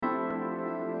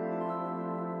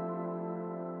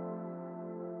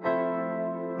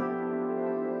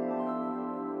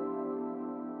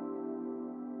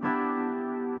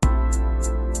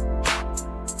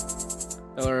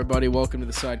Hello, everybody. Welcome to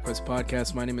the Side Quest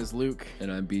Podcast. My name is Luke.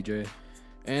 And I'm BJ.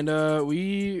 And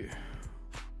we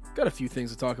got a few things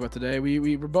to talk about today.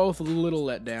 We were both a little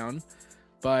let down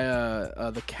by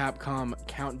the Capcom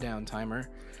countdown timer.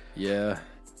 Yeah.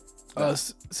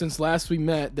 Since last we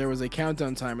met, there was a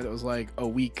countdown timer that was like a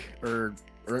week or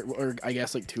I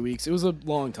guess like 2 weeks. It was a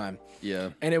long time.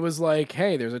 Yeah. And it was like,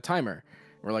 hey, there's a timer.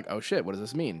 We're like, oh shit, what does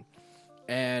this mean?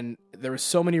 And there were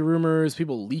so many rumors,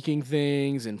 people leaking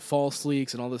things and false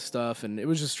leaks and all this stuff, and it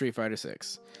was just Street Fighter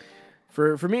 6.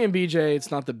 For me and BJ,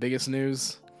 it's not the biggest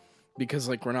news because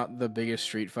like we're not the biggest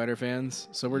Street Fighter fans,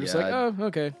 so we're just like, oh,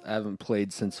 okay. I haven't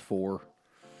played since 4.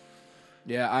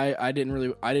 Yeah, I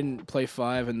didn't play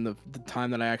 5, and the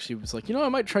time that I actually was like, I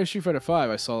might try Street Fighter 5,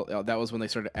 I saw that was when they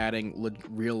started adding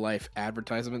real life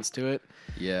advertisements to it.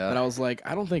 Yeah. And I was like,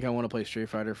 I don't think I want to play Street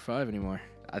Fighter 5 anymore.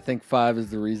 I think 5 is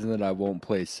the reason that I won't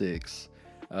play 6.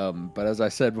 But as I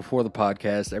said before the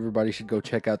podcast, everybody should go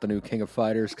check out the new King of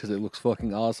Fighters because it looks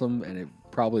fucking awesome and it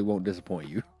probably won't disappoint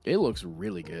you. It looks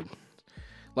really good.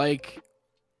 Like,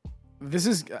 this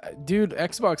is... dude,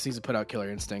 Xbox needs to put out Killer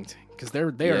Instinct because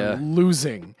they are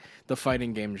losing the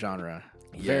fighting game genre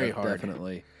very hard.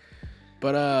 Definitely.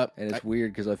 But and it's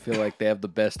weird because I feel like they have the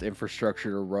best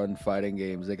infrastructure to run fighting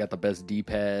games. They got the best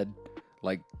D-pad.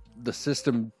 Like, the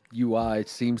system UI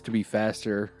seems to be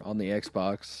faster on the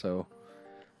Xbox, so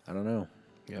I don't know.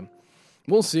 Yeah,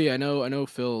 we'll see. I know.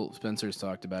 Phil Spencer's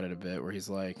talked about it a bit, where he's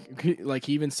like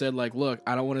he even said like, look,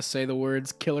 I don't want to say the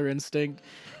words Killer Instinct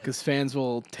because fans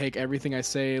will take everything I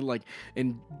say like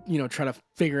and try to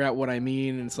figure out what I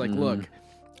mean. And it's like, look,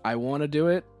 I want to do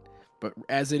it, but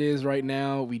as it is right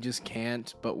now, we just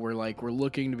can't. But we're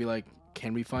looking to be like,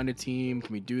 can we find a team?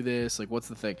 Can we do this? Like, what's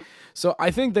the thing? So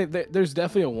I think that there's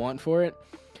definitely a want for it.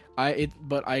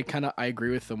 But I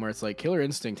agree with them where it's like Killer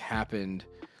Instinct happened,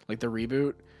 like the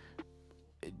reboot,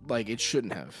 like it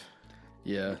shouldn't have.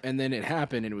 Yeah. And then it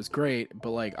happened and it was great,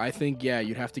 but like I think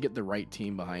you'd have to get the right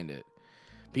team behind it.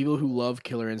 People who love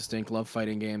Killer Instinct, love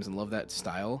fighting games, and love that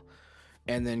style,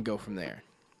 and then go from there.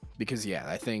 Because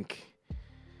I think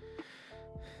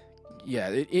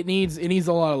it needs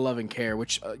a lot of love and care,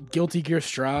 which Guilty Gear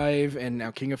Strive and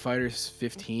now King of Fighters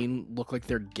 15 look like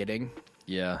they're getting.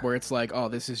 Yeah. Where it's like, oh,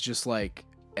 this is just like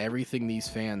everything these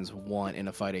fans want in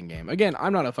a fighting game. Again,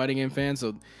 I'm not a fighting game fan,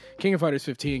 so King of Fighters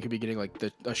 15 could be getting like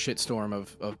a shitstorm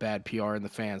of bad PR in the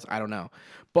fans. I don't know.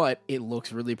 But it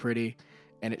looks really pretty,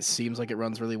 and it seems like it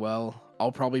runs really well.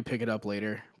 I'll probably pick it up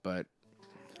later, but...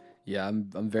 Yeah,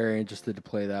 I'm very interested to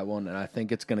play that one, and I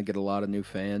think it's going to get a lot of new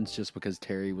fans just because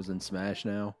Terry was in Smash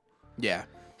now. Yeah.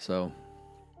 So...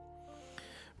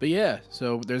 But yeah,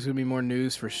 so there's going to be more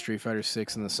news for Street Fighter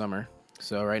 6 in the summer.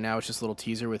 So right now it's just a little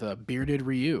teaser with a bearded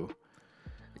Ryu.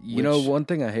 One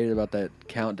thing I hated about that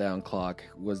countdown clock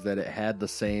was that it had the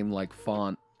same like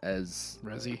font as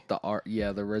Resi?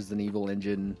 The Resident Evil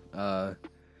engine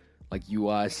like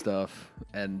UI stuff,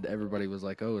 and everybody was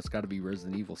like, "Oh, it's got to be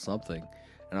Resident Evil something."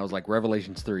 And I was like,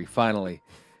 "Revelations 3, finally."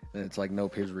 And it's like,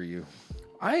 "Nope, here's Ryu."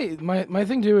 My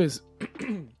thing too is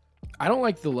I don't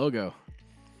like the logo.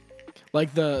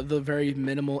 Like the very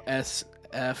minimal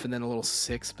SF and then a little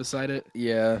 6 beside it.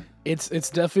 Yeah. It's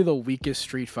definitely the weakest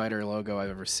Street Fighter logo I've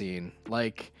ever seen.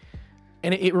 Like,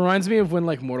 and it reminds me of when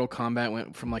like Mortal Kombat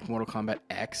went from like Mortal Kombat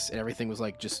X and everything was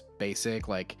like just basic.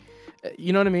 Like,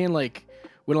 you know what I mean? Like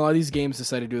when a lot of these games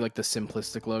decide to do like the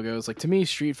simplistic logos, like to me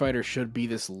Street Fighter should be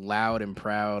this loud and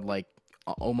proud like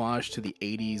homage to the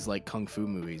 80s like kung fu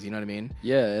movies. You know what I mean?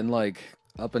 Yeah, and like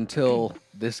up until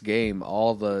this game,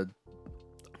 all the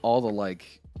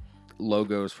like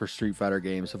logos for Street Fighter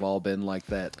games have all been like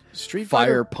that Street Fire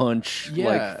Fighter Punch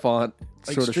like font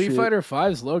like sort of Street shit. Fighter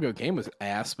 5's logo game was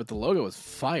ass, but the logo was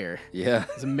fire. Yeah.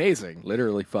 It's amazing.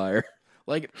 Literally fire.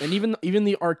 Like, and even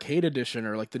the arcade edition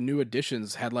or like the new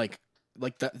editions had like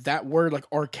that word like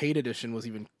arcade edition was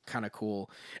even kind of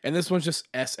cool. And this one's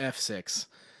just SF6.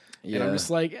 Yeah. And I'm just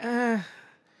like,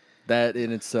 That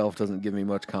in itself doesn't give me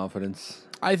much confidence.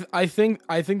 I think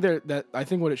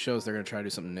what it shows they're gonna try to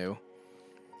do something new.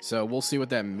 So we'll see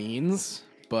what that means.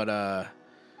 But I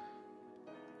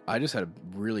just had a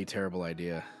really terrible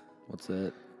idea. What's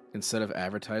that? Instead of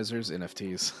advertisers,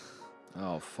 NFTs.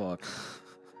 Oh fuck.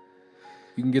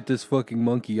 You can get this fucking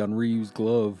monkey on Ryu's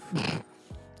glove.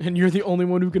 And you're the only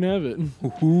one who can have it.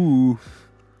 Ooh.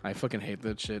 I fucking hate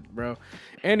that shit, bro.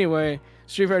 Anyway,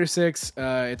 Street Fighter 6,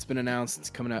 it's been announced.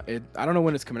 It's coming out. I don't know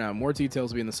when it's coming out. More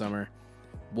details will be in the summer.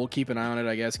 We'll keep an eye on it,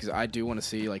 I guess, because I do want to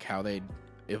see like how they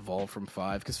evolve from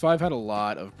 5. Because 5 had a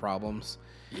lot of problems.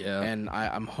 Yeah. And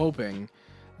I'm hoping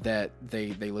that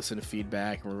they listen to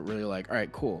feedback and we're really like, all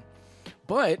right, cool.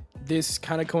 But this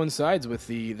kind of coincides with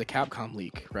the Capcom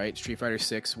leak, right? Street Fighter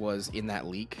 6 was in that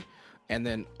leak, and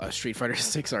then a Street Fighter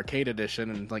 6 Arcade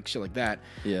Edition and like shit like that.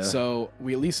 Yeah. So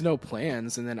we at least know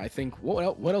plans, and then I think what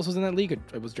else was in that leak?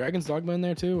 It was Dragon's Dogma in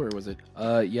there too, or was it?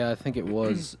 Yeah, I think it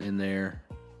was in there,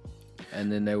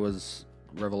 and then there was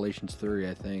Revelations 3,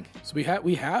 I think. So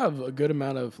we have a good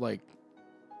amount of like.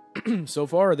 So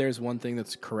far, there's one thing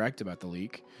that's correct about the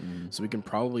leak, so we can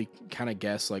probably kind of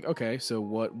guess like, okay, so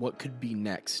what could be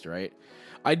next, right?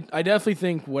 I definitely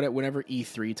think whenever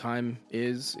E3 time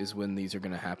is when these are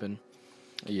gonna happen.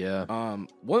 Yeah.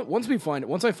 Once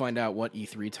I find out what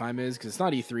E3 time is, because it's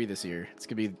not E3 this year, it's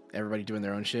gonna be everybody doing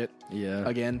their own shit. Yeah.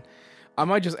 Again, I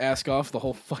might just ask off the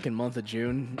whole fucking month of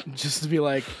June just to be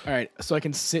like, all right, so I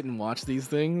can sit and watch these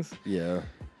things. Yeah.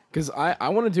 Because I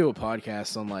want to do a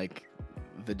podcast on like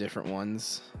the different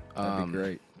ones. That'd be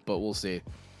great. But we'll see.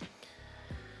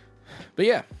 But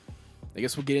yeah, I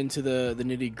guess we'll get into the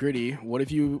nitty gritty. What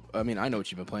have you? I mean, I know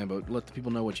what you've been playing, but let the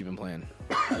people know what you've been playing.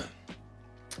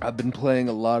 I've been playing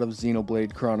a lot of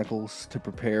Xenoblade Chronicles to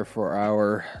prepare for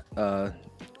our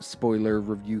spoiler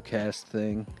review cast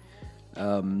thing.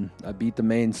 I beat the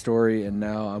main story, and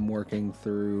now I'm working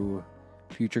through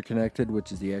Future Connected,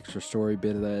 which is the extra story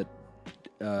bit of that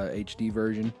HD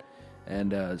version.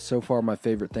 And so far, my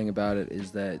favorite thing about it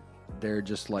is that they're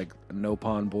just like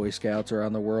Nopon Boy Scouts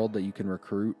around the world that you can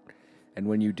recruit. And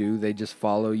when you do, they just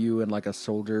follow you in like a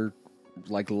soldier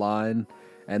like line.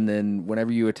 And then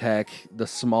whenever you attack the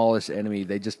smallest enemy,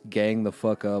 they just gang the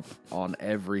fuck up on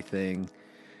everything.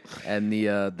 And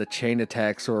the chain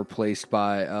attacks are replaced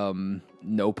by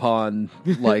Nopon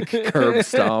like curb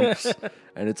stomps,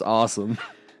 and it's awesome.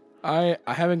 I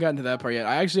haven't gotten to that part yet.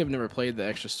 I actually have never played the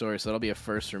extra story, so that'll be a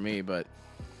first for me. But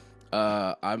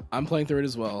I'm playing through it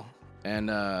as well,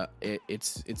 and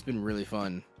it's been really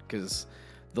fun because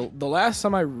the last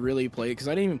time I really played, because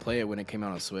I didn't even play it when it came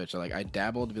out on Switch. I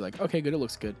dabbled to be like, okay, good, it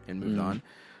looks good, and moved on.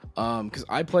 Because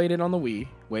I played it on the Wii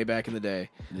way back in the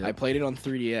day. Yep. I played it on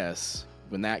 3DS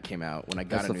when that came out. When I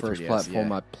got That's the first 3DS,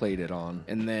 platform I played it on.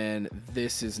 And then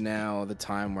this is now the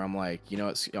time where I'm like, you know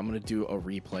what, I'm gonna do a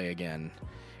replay again.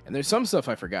 And there's some stuff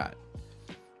I forgot,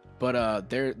 but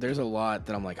there's a lot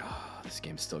that I'm like, oh, this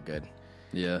game's still good.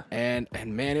 Yeah. And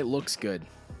man, it looks good.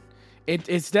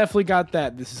 It's definitely got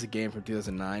that. This is a game from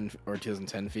 2009 or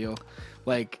 2010 feel.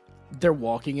 Like their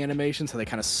walking animations, how they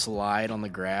kind of slide on the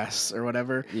grass or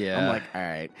whatever. Yeah. I'm like, all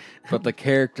right. But the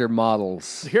character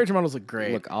models, look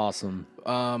great. Look awesome.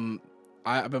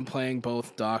 I've been playing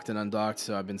both docked and undocked,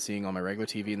 so I've been seeing on my regular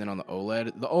TV and then on the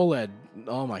OLED. The OLED,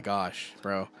 oh my gosh,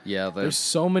 bro. Yeah, there's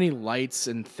so many lights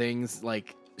and things.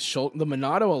 Like the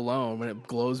Monado alone, when it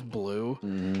glows blue,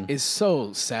 is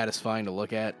so satisfying to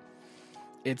look at.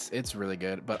 It's really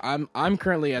good. But I'm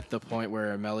currently at the point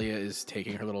where Amelia is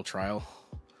taking her little trial.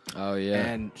 Oh yeah.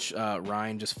 And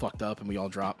Ryan just fucked up, and we all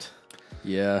dropped.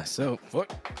 Yeah. So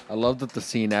fuck. I love that the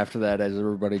scene after that has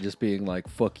everybody just being like,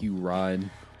 "Fuck you,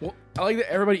 Ryan." Well, I like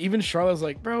that everybody, even Charlotte's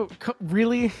like, bro,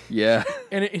 really? Yeah.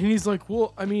 And he's like,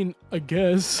 well, I mean, I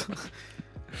guess.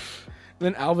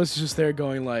 Then Alvis is just there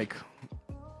going like,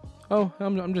 oh,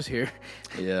 I'm just here.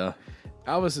 Yeah.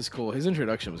 Alvis is cool. His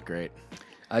introduction was great.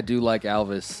 I do like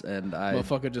Alvis, and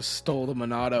Motherfucker just stole the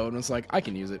Monado and was like, I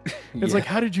can use it. It's like,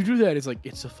 how did you do that? It's like,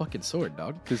 it's a fucking sword,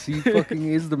 dog. Because he fucking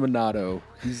is the Monado.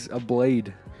 He's a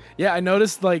blade. Yeah, I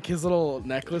noticed like his little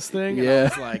necklace thing. And I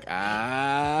was like,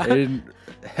 I didn't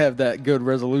have that good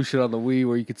resolution on the Wii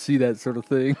where you could see that sort of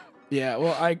thing. Yeah,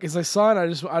 well, because I saw it, I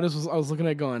was looking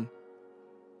at it going,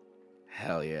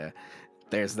 hell yeah,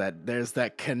 there's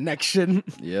that connection.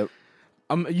 Yep.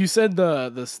 You said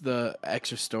the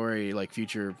extra story, like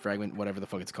future fragment, whatever the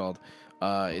fuck it's called.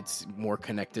 It's more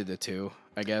connected to two,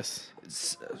 I guess.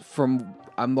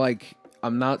 I'm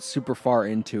not super far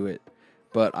into it,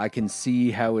 but I can see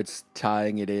how it's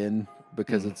tying it in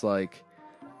because it's like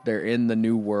they're in the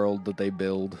new world that they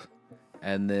build,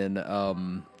 and then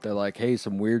they're like, hey,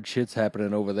 some weird shit's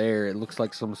happening over there. It looks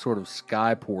like some sort of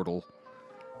sky portal.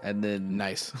 And then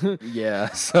nice.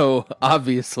 Yeah, so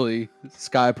obviously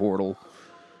sky portal.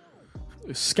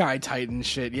 Sky Titan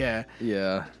shit, yeah.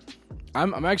 Yeah.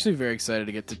 I'm actually very excited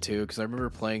to get to 2 because I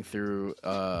remember playing through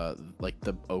like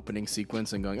the opening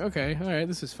sequence and going, okay, all right,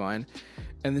 this is fine,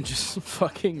 and then just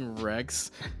fucking Rex.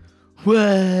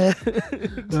 What?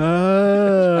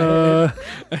 I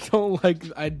don't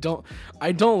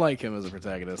like him as a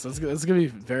protagonist. That's gonna be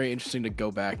very interesting to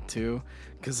go back to,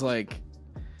 because like,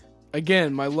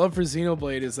 again, my love for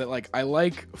Xenoblade is that like I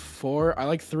like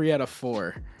 3 out of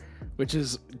 4, which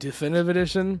is definitive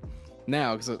edition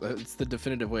now because it's the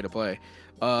definitive way to play.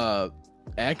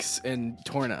 X and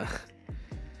Torna,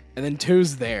 and then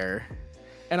 2's there.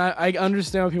 And I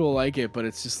understand why people like it, but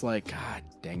it's just like, God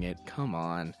dang it, come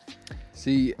on.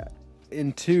 See,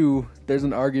 in 2, there's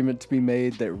an argument to be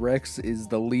made that Rex is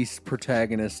the least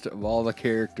protagonist of all the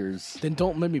characters. Then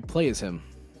don't let me play as him.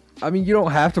 I mean, you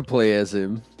don't have to play as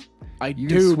him. You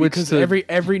do, because every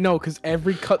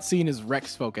cutscene is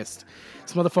Rex focused.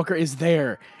 This motherfucker is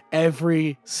there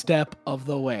every step of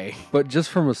the way. But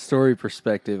just from a story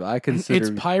perspective, I consider it's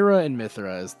Pyra and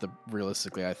Mithra is the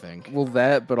realistically, I think. Well,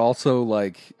 that, but also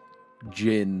like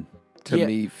Jin to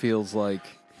me feels like.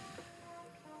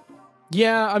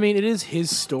 Yeah, I mean, it is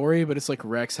his story, but it's like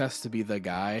Rex has to be the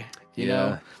guy. You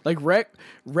know, like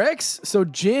Rex. So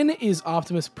Jin is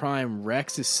Optimus Prime.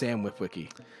 Rex is Sam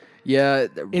Witwicky. Yeah,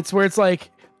 it's where it's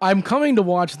like, I'm coming to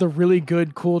watch the really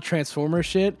good, cool Transformer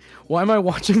shit. Why am I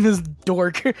watching this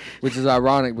dork? Which is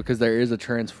ironic because there is a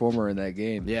Transformer in that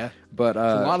game. Yeah, but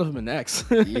a lot of them in X.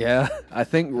 Yeah, I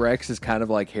think Rex is kind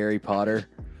of like Harry Potter,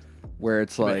 where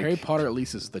it's like Harry Potter at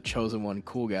least is the chosen one,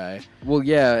 cool guy. Well,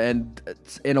 yeah, and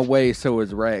in a way, so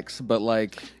is Rex. But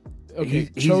like, okay,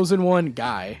 chosen one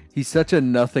guy. He's such a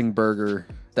nothing burger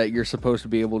that you're supposed to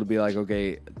be able to be like,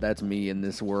 okay, that's me in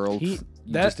this world. You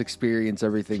just experience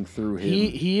everything through him.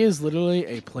 He is literally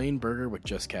a plain burger with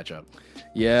just ketchup.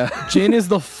 Yeah. Jin is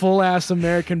the full-ass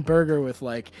American burger with,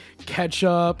 like,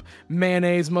 ketchup,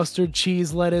 mayonnaise, mustard,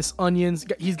 cheese, lettuce, onions.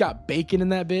 He's got bacon in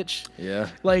that bitch. Yeah.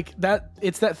 Like,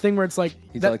 it's that thing where it's like...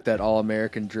 He's like that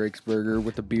all-American Drake's burger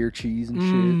with the beer cheese and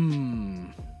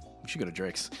shit. We should go to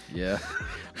Drake's. Yeah.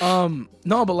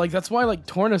 No, but, like, that's why I like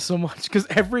Torna so much, because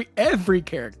every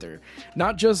character,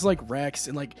 not just, like, Rex,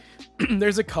 and, like,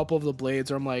 there's a couple of the Blades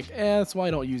where I'm like, that's why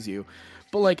I don't use you.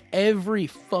 But, like, every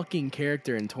fucking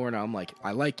character in Torna, I'm like,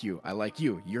 I like you,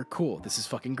 you're cool, this is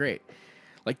fucking great.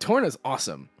 Like, Torna's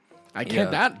awesome. I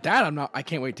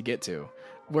can't wait to get to.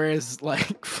 Whereas,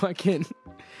 like, fucking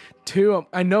 2,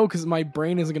 I know, because my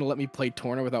brain isn't going to let me play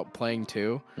Torna without playing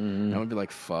 2. And I'm going to be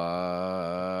like,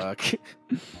 fuck.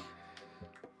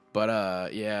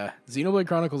 But, yeah, Xenoblade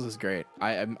Chronicles is great.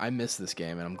 I miss this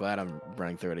game, and I'm glad I'm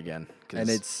running through it again. And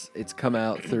it's come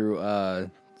out through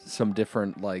some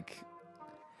different, like,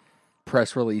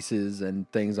 press releases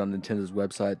and things on Nintendo's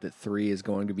website that 3 is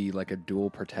going to be like a dual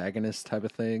protagonist type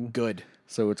of thing. Good.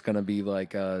 So it's going to be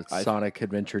like Sonic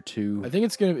Adventure 2. I think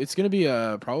it's gonna be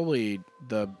probably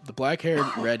the black-haired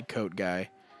red coat guy,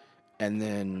 and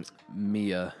then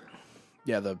Mia.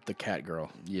 Yeah, the cat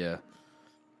girl. Yeah.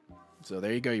 So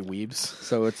there you go, you weebs.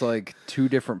 So it's like 2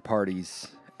 different parties.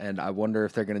 And I wonder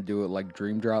if they're going to do it like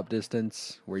Dream Drop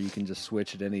distance, where you can just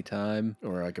switch at any time.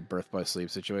 Or like a Birth by Sleep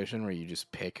situation, where you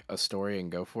just pick a story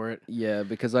and go for it. Yeah,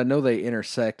 because I know they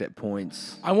intersect at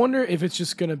points. I wonder if it's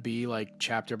just going to be like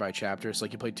chapter by chapter. So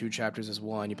like you play 2 chapters as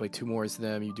one, you play 2 more as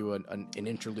them, you do an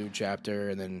interlude chapter,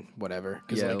 and then whatever.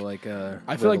 Yeah,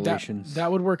 I feel like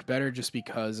that would work better just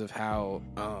because of how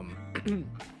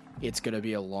it's going to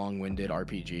be a long-winded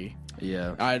RPG.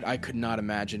 Yeah. I could not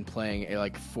imagine playing a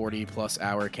like 40-plus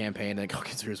hour campaign and like,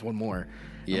 okay, so here's one more.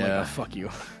 Yeah. I'm like, oh, fuck you.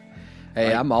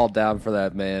 Hey, I'm all down for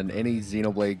that, man. Any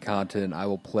Xenoblade content, I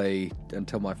will play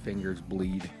until my fingers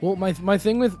bleed. Well, my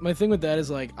thing with that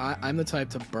is like I'm the type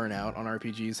to burn out on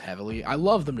RPGs heavily. I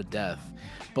love them to death,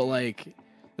 but like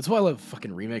that's why I love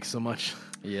fucking remakes so much.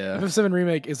 Yeah. FF7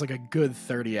 Remake is like a good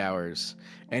 30 hours,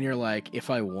 and you're like, if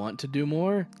I want to do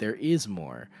more, there is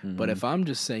more. But if I'm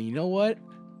just saying, you know what,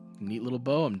 neat little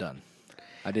bow, I'm done.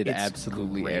 I did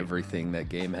absolutely everything that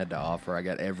game had to offer. I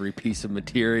got every piece of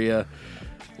materia.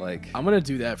 Like, I'm gonna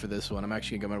do that for this one. I'm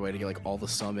actually gonna go my way to get like all the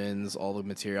summons, all the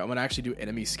material. I'm gonna actually do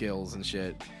enemy skills and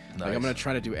shit. Nice. Like I'm gonna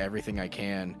try to do everything I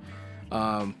can.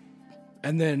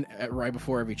 And then right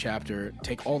before every chapter,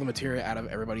 take all the material out of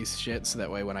everybody's shit, so that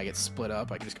way when I get split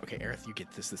up, I can just go, okay, Aerith, you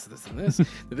get this, and this,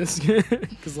 this,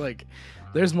 because like,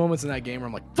 there's moments in that game where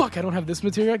I'm like, fuck, I don't have this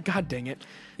material. God dang it.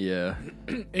 Yeah.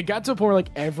 It got to a point where like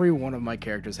every one of my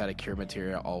characters had a cure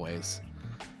material always,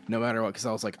 no matter what, because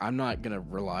I was like, I'm not gonna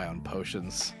rely on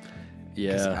potions.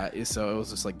 Yeah. So it was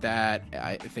just like that.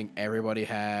 I think everybody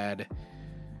had.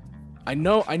 I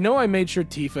know. I made sure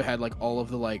Tifa had like all of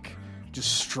the like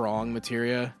just strong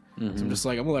materia. So I'm just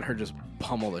like, I'm gonna let her just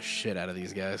pummel the shit out of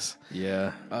these guys.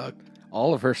 Yeah.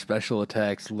 All of her special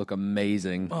attacks look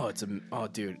amazing. Oh,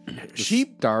 dude. She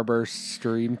Starburst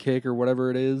Stream Kick or whatever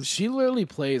it is. She literally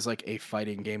plays like a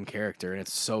fighting game character, and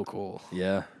it's so cool.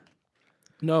 Yeah.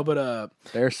 No, but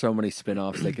there's so many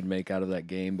spin-offs they could make out of that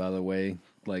game, by the way.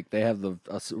 Like, they have a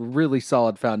really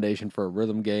solid foundation for a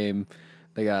rhythm game.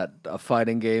 They got a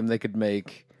fighting game they could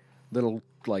make, little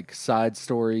like side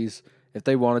stories. If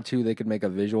they wanted to, they could make a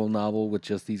visual novel with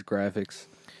just these graphics.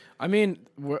 I mean,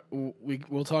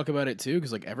 we'll talk about it too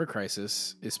because like Ever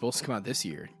Crisis is supposed to come out this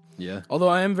year. Yeah. Although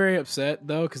I am very upset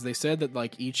though because they said that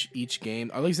like each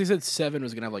game, at least they said 7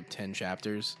 was gonna have like 10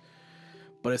 chapters,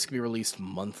 but it's gonna be released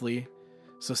monthly.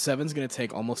 So 7's gonna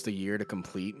take almost a year to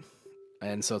complete,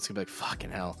 and so it's gonna be like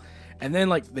fucking hell. And then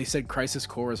like they said, Crisis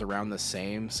Core is around the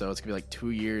same, so it's gonna be like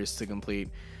 2 years to complete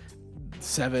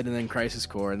 7 and then Crisis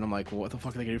Core. And I'm like, well, what the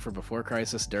fuck are they gonna do for Before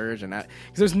Crisis, Dirge, and that?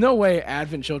 Because there's no way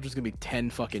Advent Children's gonna be 10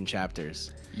 fucking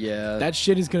chapters. Yeah. That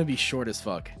shit is gonna be short as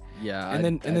fuck. Yeah, I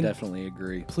definitely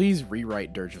agree. Please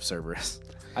rewrite Dirge of Cerberus.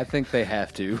 I think they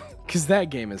have to. Because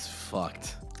that game is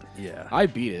fucked. Yeah. I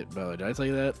beat it, bro. Did I tell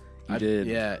you that? You did.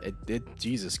 Yeah, it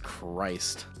Jesus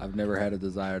Christ. I've never had a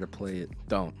desire to play it.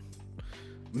 Don't.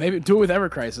 Maybe do it with Ever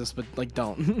Crisis, but like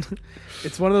don't.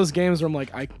 It's one of those games where I'm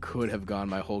like, I could have gone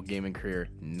my whole gaming career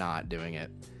not doing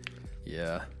it.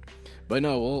 Yeah. But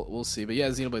no, we'll see. But yeah,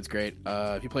 Xenoblade's great.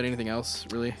 Have you played anything else,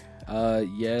 really?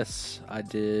 Yes, I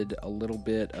did a little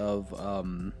bit of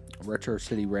Retro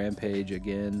City Rampage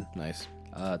again. Nice.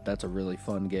 That's a really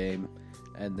fun game.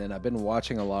 And then I've been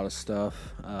watching a lot of stuff.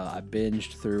 I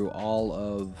binged through all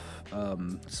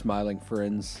of Smiling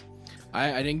Friends.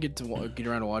 I didn't get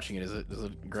around to watching it. Is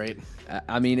it great?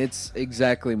 I mean, it's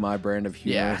exactly my brand of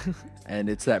humor. Yeah. And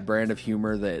it's that brand of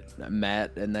humor that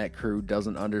Matt and that crew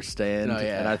doesn't understand. Oh,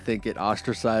 yeah. And I think it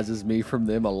ostracizes me from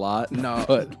them a lot. No,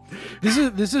 but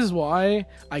this is why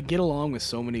I get along with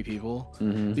so many people,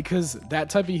 mm-hmm. because that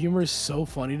type of humor is so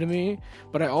funny to me.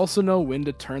 But I also know when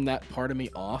to turn that part of me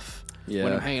off. Yeah.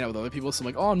 When I'm hanging out with other people, so I'm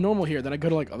like, oh, I'm normal here. Then I go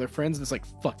to like other friends, and it's like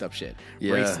fucked up shit.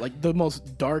 Yeah. Like the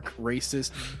most dark,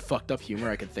 racist, fucked up humor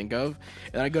I could think of.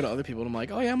 And I go to other people, and I'm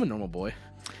like, oh yeah, I'm a normal boy.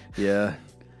 Yeah.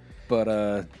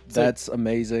 But that's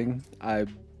amazing. I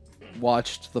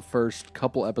watched the first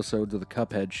couple episodes of the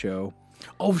Cuphead show.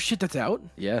 Oh shit, that's out?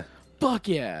 Yeah. Fuck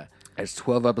yeah. It's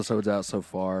 12 episodes out so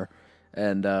far.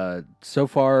 And so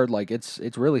far, like, it's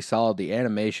really solid. The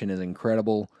animation is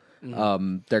incredible.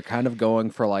 Mm-hmm. They're kind of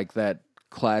going for like that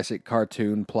classic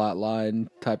cartoon plot line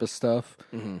type of stuff.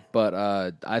 Mm-hmm. But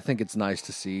I think it's nice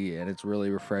to see, and it's really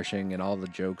refreshing, and all the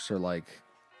jokes are like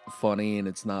funny, and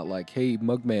it's not like, hey,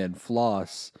 Mugman,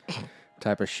 floss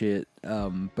type of shit.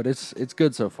 But it's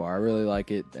good so far. I really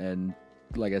like it, and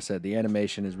like I said, the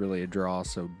animation is really a draw,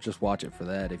 so just watch it for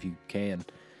that if you can.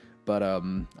 But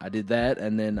I did that,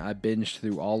 and then I binged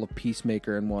through all of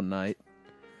Peacemaker in one night,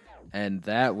 and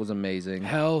that was amazing.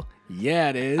 Hell yeah,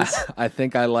 it is. I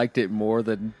think I liked it more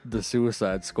than the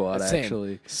Suicide Squad,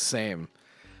 actually. Same.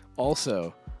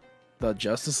 Also, the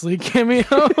Justice League cameo.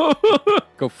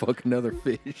 Go fuck another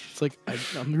fish. It's like,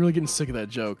 I'm really getting sick of that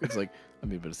joke. It's like, I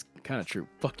mean, but it's kind of true.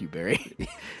 Fuck you, Barry.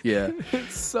 Yeah.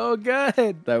 It's so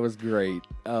good. That was great.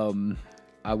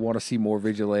 I want to see more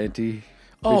Vigilante.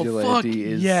 Oh, Vigilante fuck,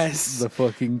 is yes. the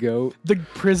fucking GOAT. The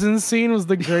prison scene was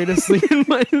the greatest scene in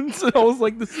my I was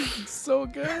like, this is so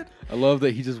good. I love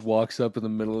that he just walks up in the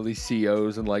middle of these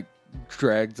COs and like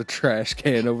drags a trash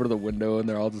can over to the window, and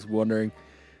they're all just wondering.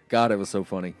 God, it was so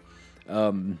funny.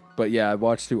 But yeah, I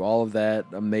watched through all of that.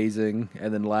 Amazing.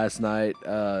 And then last night,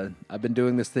 I've been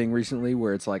doing this thing recently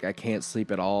where it's like I can't sleep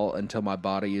at all until my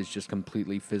body is just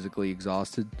completely physically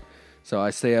exhausted. So I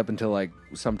stay up until like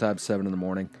sometimes 7 in the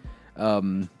morning.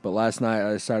 But last night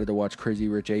I decided to watch Crazy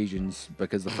Rich Asians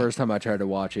because the first time I tried to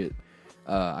watch it,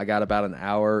 I got about an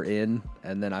hour in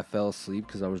and then I fell asleep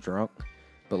because I was drunk.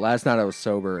 But last night I was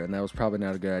sober, and that was probably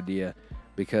not a good idea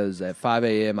because at 5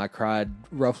 a.m. I cried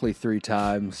roughly 3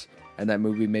 times, and that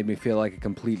movie made me feel like a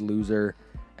complete loser.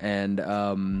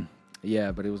 And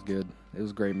yeah, but it was good. It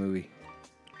was a great movie.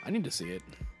 I need to see it.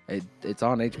 It's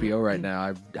on HBO right now.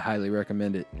 I highly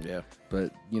recommend it. Yeah.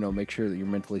 But, you know, make sure that you're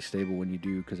mentally stable when you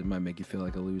do, because it might make you feel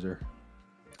like a loser.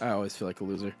 I always feel like a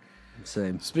loser.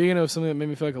 Same. Speaking of something that made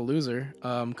me feel like a loser,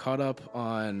 caught up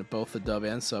on both the dub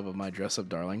and sub of My Dress Up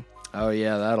Darling. Oh,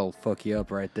 yeah, that'll fuck you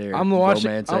up right there. I'm watching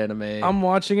romance anime. I'm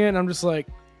watching it, and I'm just like,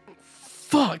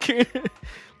 fuck.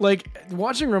 Like,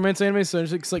 watching romance anime, so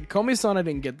it's like, Komi-san, I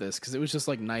didn't get this, because it was just,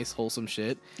 like, nice, wholesome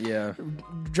shit. Yeah.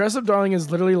 Dress Up Darling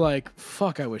is literally like,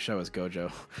 fuck, I wish I was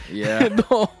Gojo. Yeah. The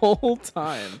whole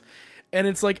time. And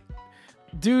it's like,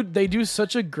 dude, they do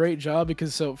such a great job,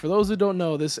 because, so, for those who don't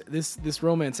know, this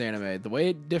romance anime, the way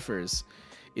it differs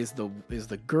is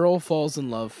the girl falls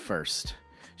in love first.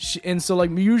 And so,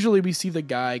 like, usually we see the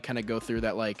guy kind of go through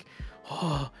that, like,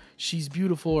 oh, she's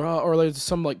beautiful, or there's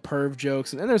some, like, perv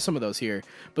jokes, and there's some of those here.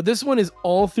 But this one is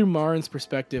all through Marin's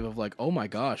perspective of, like, oh my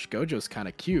gosh, Gojo's kind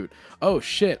of cute. Oh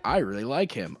shit, I really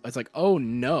like him. It's like, oh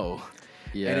no.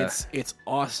 Yeah. And it's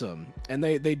awesome. And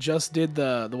they just did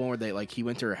the one where they, like, he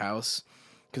went to her house,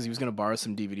 because he was gonna borrow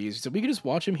some DVDs. She said we could just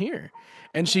watch him here,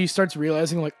 and she starts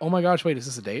realizing like, oh my gosh, wait, is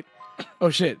this a date? Oh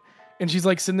shit. And she's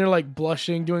like sitting there like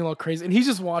blushing, doing all crazy, and he's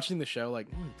just watching the show like,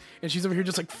 and she's over here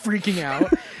just like freaking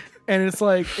out, and it's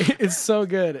like it's so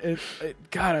good.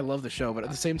 God, I love the show, but at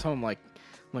the same time, I'm like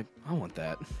I want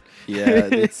that. Yeah,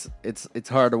 it's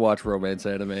hard to watch romance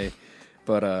anime,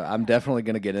 but I'm definitely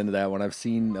gonna get into that one. I've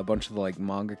seen a bunch of like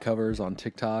manga covers on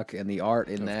TikTok, and the art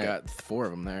in I've got 4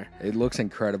 of them there. it looks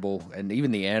incredible, and even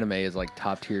the anime is like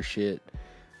top tier shit.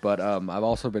 But I've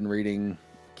also been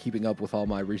keeping up with all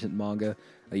my recent manga.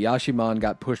 Yashiman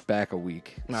got pushed back a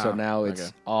week, so now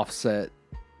it's offset.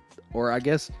 Or I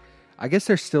guess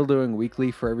they're still doing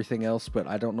weekly for everything else, but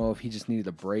I don't know if he just needed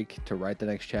a break to write the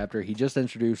next chapter. He just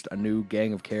introduced a new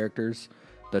gang of characters,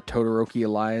 the Todoroki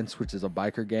Alliance, which is a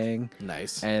biker gang.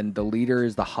 Nice. And the leader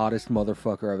is the hottest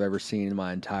motherfucker I've ever seen in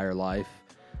my entire life.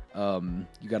 You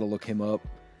got to look him up.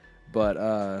 But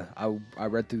I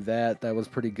read through that. That was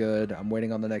pretty good. I'm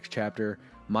waiting on the next chapter.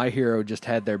 My Hero just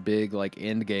had their big like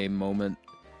end game moment,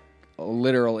 a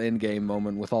literal end game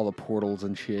moment with all the portals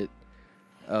and shit.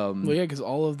 Well, yeah, because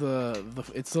all of the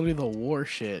it's literally the war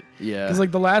shit. Yeah. Because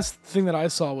like the last thing that I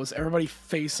saw was everybody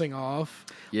facing off.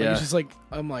 Yeah. Like, it's just like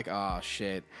I'm like, ah,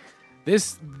 shit.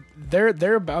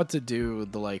 They're about to do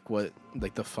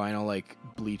the final like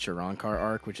Bleach or Rancor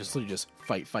arc, which is literally just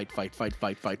fight.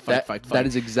 That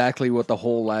is exactly what the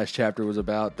whole last chapter was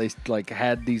about. They like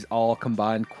had these all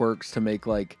combined quirks to make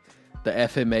like the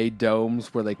FMA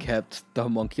domes where they kept the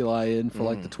homunculi in for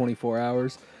like the 24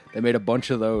 hours. They made a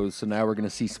bunch of those, so now we're going to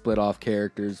see split off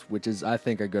characters, which is, I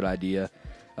think, a good idea.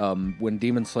 When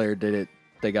Demon Slayer did it,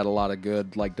 they got a lot of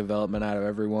good like development out of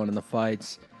everyone in the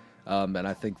fights, and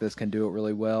I think this can do it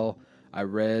really well. I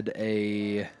read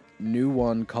a new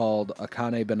one called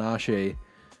Akane Banashi,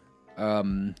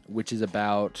 which is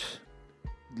about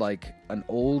like an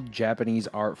old Japanese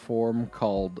art form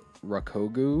called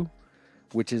rakogu,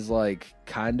 which is like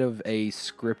kind of a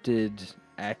scripted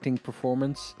acting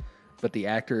performance. But the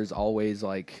actor is always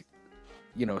like,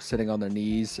 you know, sitting on their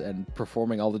knees and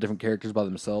performing all the different characters by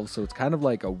themselves. So it's kind of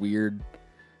like a weird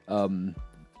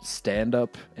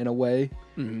stand-up in a way.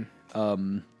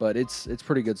 Mm-hmm. But it's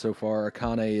pretty good so far.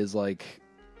 Akane is like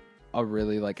a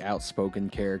really like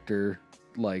outspoken character,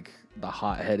 like the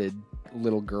hot-headed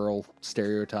little girl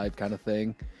stereotype kind of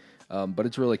thing. But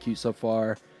it's really cute so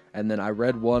far. And then I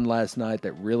read one last night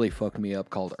that really fucked me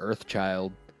up called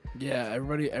Earthchild. Yeah,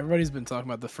 everybody's been talking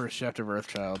about the first chapter of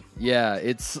Earthchild. Yeah,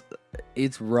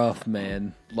 it's rough,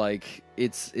 man. Like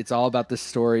it's all about this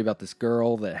story about this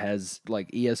girl that has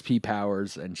like ESP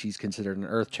powers, and she's considered an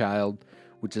Earthchild,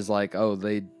 which is like, oh,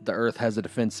 the Earth has a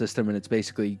defense system, and it's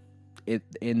basically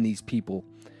in these people,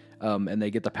 and they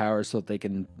get the powers so that they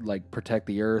can like protect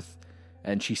the Earth.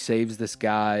 And she saves this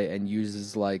guy and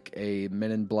uses like a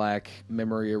Men in Black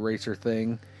memory eraser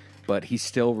thing, but he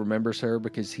still remembers her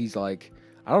because he's like,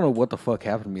 I don't know what the fuck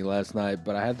happened to me last night,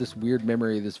 but I have this weird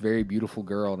memory of this very beautiful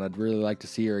girl, and I'd really like to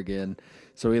see her again.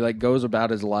 So he like goes about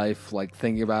his life like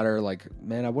thinking about her, like,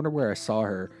 man, I wonder where I saw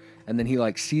her. And then he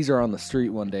like sees her on the street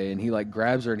one day, and he like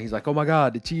grabs her, and he's like, oh my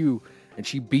god, it's you. And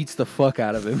she beats the fuck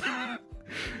out of him.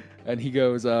 And he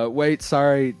goes, wait,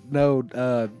 sorry,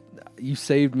 no, you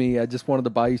saved me. I just wanted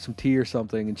to buy you some tea or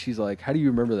something. And she's like, how do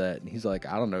you remember that? And he's like,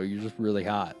 I don't know, you're just really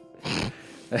hot.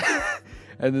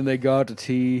 And then they go out to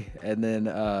tea, and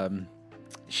then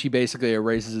she basically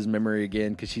erases his memory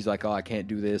again because she's like, oh, I can't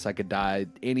do this. I could die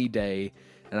any day,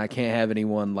 and I can't have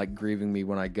anyone like grieving me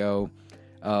when I go.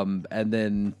 And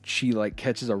then she like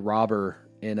catches a robber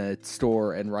in a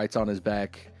store and writes on his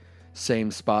back, same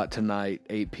spot tonight,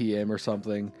 8 p.m. or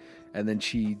something. And then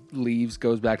she leaves,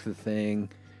 goes back to the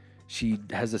thing. She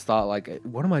has this thought like,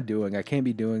 what am I doing? I can't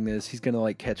be doing this. He's going to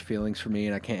like catch feelings for me,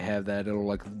 and I can't have that. It'll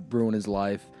like ruin his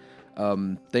life.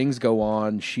 Things go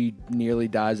on. She nearly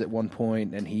dies at one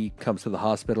point, and he comes to the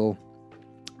hospital,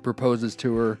 proposes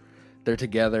to her. They're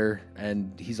together,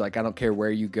 and he's like, I don't care where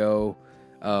you go,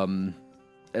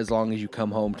 as long as you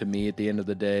come home to me at the end of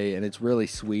the day. And it's really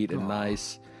sweet and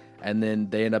nice. And then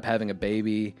they end up having a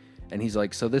baby, and he's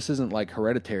like, so this isn't like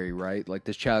hereditary, right? Like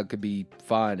this child could be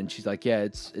fine. And she's like, yeah,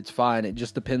 it's fine. It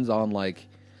just depends on like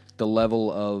the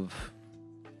level of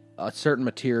a certain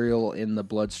material in the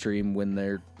bloodstream when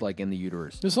they're like in the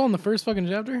uterus. This all in the first fucking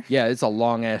chapter? Yeah, it's a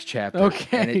long ass chapter.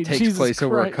 Okay, and it takes Jesus place Christ.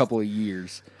 over a couple of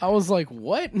years. I was like,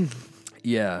 what?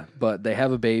 Yeah, but they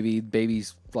have a baby.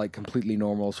 Baby's like completely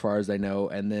normal as far as they know,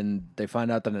 and then they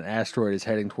find out that an asteroid is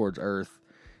heading towards Earth,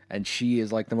 and she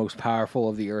is like the most powerful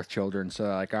of the Earth children. So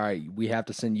like, all right, we have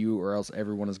to send you, or else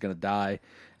everyone is gonna die.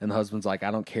 And the husband's like,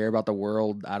 I don't care about the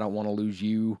world. I don't want to lose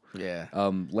you. Yeah.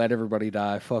 Let everybody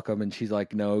die. Fuck them. And she's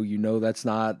like, no, that's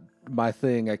not my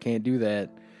thing. I can't do that.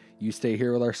 You stay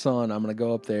here with our son. I'm gonna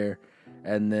go up there.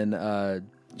 And then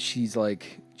she's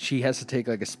like, she has to take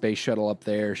like a space shuttle up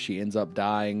there. She ends up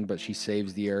dying, but she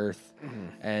saves the Earth.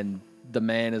 And the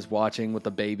man is watching with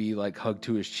the baby like hugged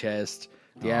to his chest.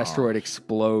 The asteroid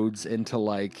explodes into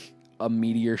like a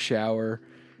meteor shower,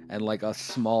 and like a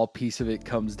small piece of it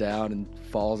comes down and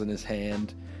falls in his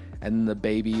hand. And then the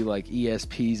baby like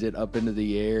ESPs it up into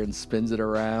the air and spins it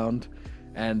around.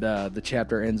 And the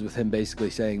chapter ends with him basically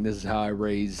saying, "This is how I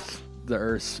raised the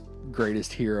Earth's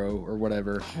greatest hero," or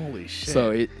whatever. Holy shit.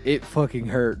 So it fucking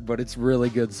hurt, but it's really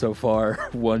good so far.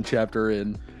 One chapter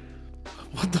in.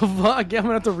 What the fuck? Yeah, I'm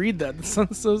gonna have to read that. That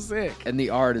sounds so sick. And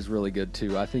the art is really good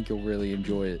too. I think you'll really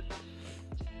enjoy it.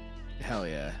 Hell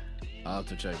yeah. I'll have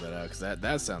to check that out, because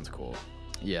that sounds cool.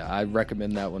 Yeah, I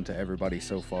recommend that one to everybody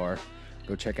so far.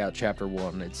 Go check out chapter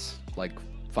 1. It's like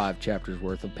 5 chapters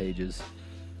worth of pages.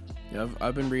 Yeah,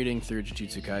 I've been reading through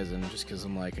Jujutsu Kaisen just because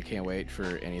I'm like, I can't wait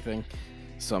for anything.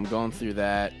 So I'm going through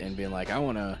that and being like, I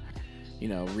want to,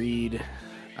 read.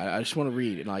 I just want to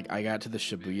read. And like, I got to the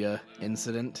Shibuya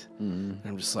incident, and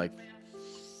I'm just like,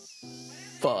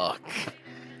 fuck.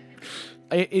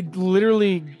 It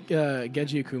literally,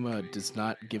 Genji Akuma does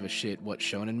not give a shit what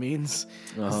shonen means.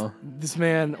 This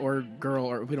man or girl,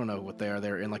 or we don't know what they are.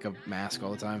 They're in like a mask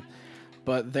all the time.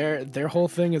 But their whole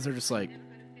thing is they're just like,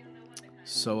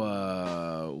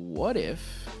 so what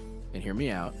if, and hear me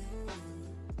out,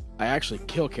 I actually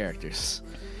kill characters?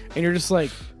 And you're just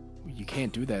like, you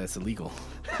can't do that. It's illegal.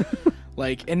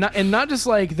 Like, and not just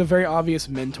like the very obvious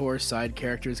mentor side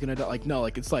character is gonna die. Like, no,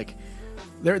 like it's like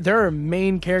there are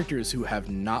main characters who have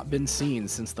not been seen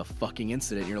since the fucking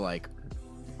incident. You're like,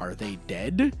 are they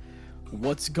dead?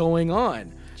 What's going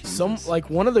on? Jesus.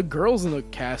 One of the girls in the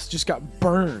cast just got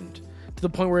burned to the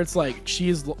point where it's like she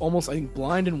is almost, I think,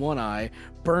 blind in one eye,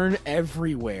 burned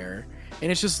everywhere,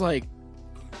 and it's just like.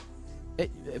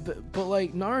 But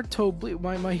like Naruto,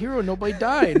 my hero, nobody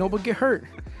died, nobody get hurt.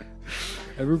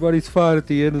 Everybody's fine at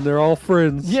the end, and they're all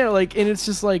friends. Yeah, like, and it's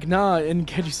just like, nah. And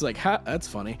Kenji's like, that's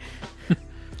funny.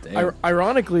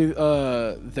 Ironically,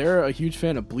 they're a huge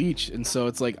fan of Bleach, and so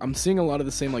it's like I'm seeing a lot of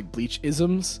the same like Bleach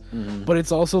isms, but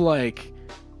it's also like,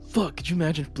 fuck, could you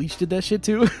imagine if Bleach did that shit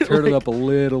too? Turn it up a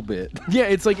little bit. Yeah,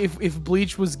 it's like if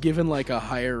Bleach was given like a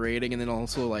higher rating and then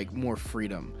also like more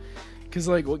freedom. Because,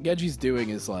 like, what Genji's doing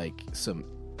is, like, some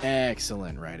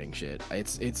excellent writing shit.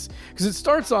 It's because it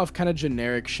starts off kind of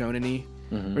generic shonen-y,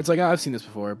 where it's like, oh, I've seen this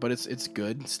before, but it's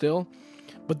good still.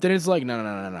 But then it's like,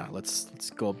 no. Let's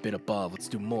go a bit above. Let's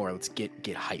do more. Let's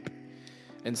get hype.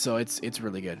 And so it's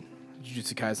really good.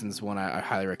 Jujutsu Kaisen's one I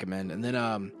highly recommend. And then,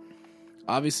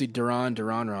 obviously, Duran.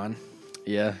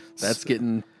 Yeah, that's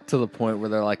getting to the point where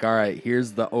they're like, all right,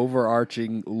 here's the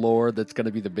overarching lore that's going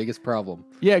to be the biggest problem.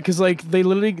 Yeah, because like they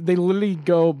literally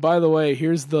go, by the way,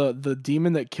 here's the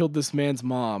demon that killed this man's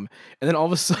mom, and then all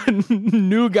of a sudden,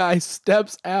 new guy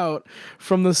steps out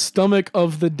from the stomach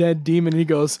of the dead demon, and he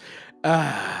goes,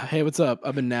 hey, what's up?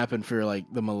 I've been napping for like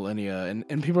the millennia,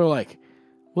 and people are like,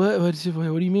 what do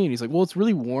you mean? He's like, well, it's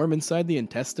really warm inside the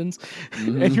intestines,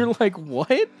 and you're like,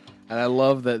 what? And I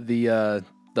love that the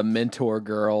mentor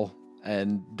girl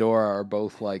and Dora are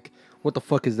both like, what the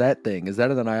fuck is that thing? Is that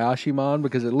an Ayashimon?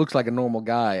 Because it looks like a normal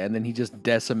guy, and then he just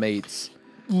decimates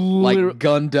like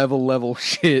gun devil level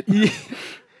shit.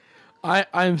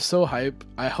 I'm so hype.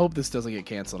 I hope this doesn't get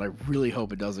canceled. I really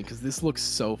hope it doesn't, because this looks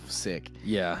so sick.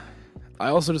 Yeah. I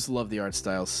also just love the art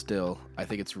style still. I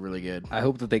think it's really good. I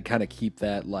hope that they kind of keep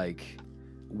that like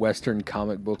Western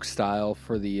comic book style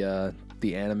for the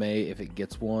anime if it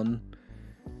gets one.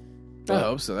 I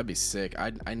hope so. That'd be sick.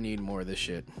 I need more of this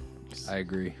shit. I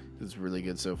agree. It's really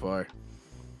good so far.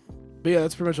 But yeah,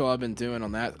 that's pretty much all I've been doing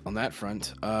on that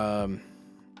front.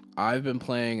 I've been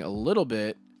playing a little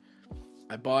bit.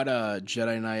 I bought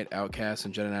Jedi Knight Outcast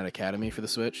and Jedi Knight Academy for the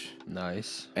Switch.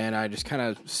 Nice. And I just kind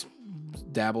of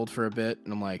dabbled for a bit,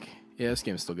 and I'm like, yeah, this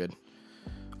game's still good.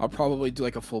 I'll probably do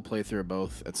like a full playthrough of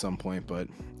both at some point, but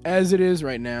as it is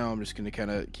right now, I'm just going to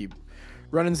kind of keep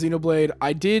running Xenoblade.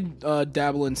 I did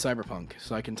dabble in Cyberpunk,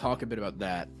 so I can talk a bit about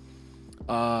that.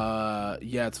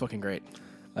 Yeah, it's fucking great.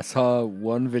 I saw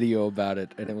one video about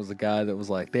it, and it was a guy that was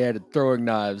like, they had throwing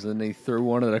knives, and they threw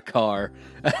one at a car,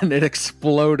 and it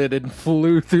exploded and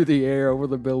flew through the air over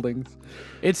the buildings.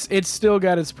 It's still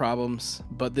got its problems,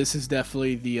 but this is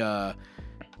definitely the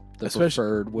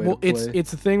preferred way to play.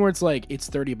 It's the thing where it's like, it's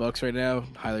 $30 right now.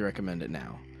 Highly recommend it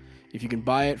now. If you can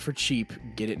buy it for cheap,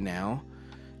 get it now.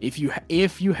 if you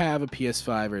have a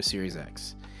PS5 or a Series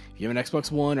X. If you have an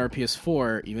Xbox One or a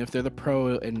PS4, even if they're the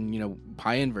Pro and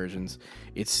high-end versions,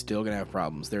 it's still gonna have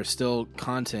problems. There's still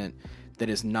content that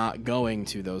is not going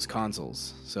to those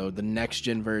consoles. So the next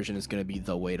gen version is going to be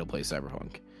the way to play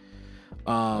Cyberpunk.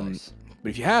 Nice. But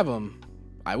if you have them,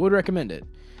 I would recommend it.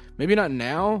 Maybe not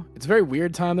now. It's a very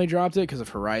weird time they dropped it because of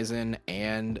Horizon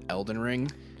and Elden Ring.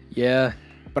 Yeah.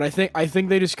 But I think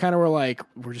they just kind of were like,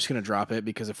 we're just going to drop it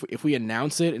because if we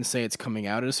announce it and say it's coming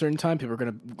out at a certain time, people are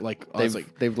going to like...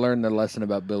 They've learned their lesson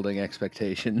about building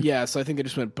expectation. Yeah, so I think they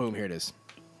just went, boom, here it is.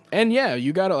 And yeah,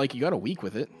 you got a week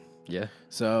with it. Yeah.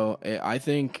 So I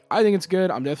think it's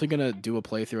good. I'm definitely gonna do a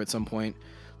playthrough at some point,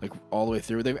 like all the way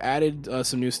through. They've added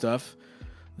some new stuff.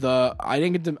 I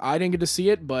didn't get to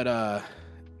see it, but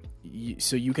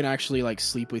so you can actually like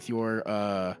sleep with your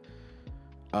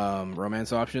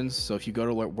romance options. So if you go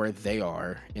to where they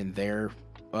are in their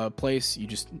place, you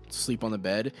just sleep on the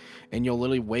bed, and you'll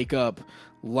literally wake up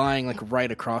lying like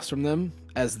right across from them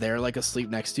as they're like asleep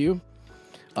next to you.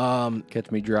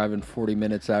 Catch me driving 40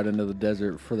 minutes out into the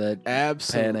desert for that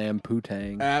Pan Am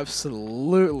Putang.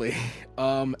 Absolutely.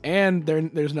 And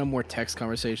there's no more text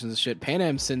conversations and shit. Pan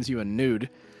Am sends you a nude.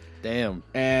 Damn.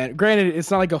 And granted,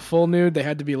 it's not like a full nude. They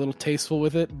had to be a little tasteful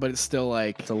with it, but it's still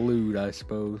like... It's a lewd, I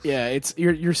suppose. Yeah,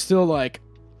 you're still like...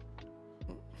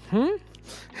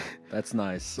 That's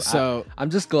nice. So I'm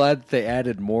just glad that they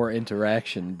added more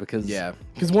interaction because... Yeah.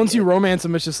 Because once you romance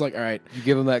them, it's just like, all right. You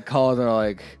give them that call and they're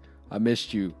like... I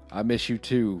missed you. I miss you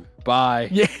too. Bye.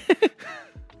 Yeah.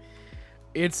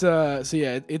 It's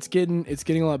it's getting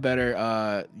a lot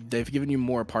better. They've given you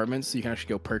more apartments, so you can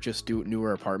actually go purchase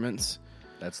newer apartments.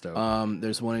 That's dope.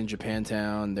 There's one in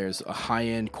Japantown. There's a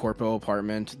high-end corpo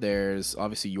apartment. There's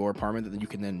obviously your apartment that you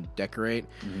can then decorate.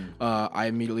 Mm-hmm. I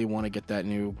immediately want to get that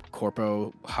new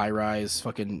corpo high-rise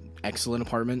fucking excellent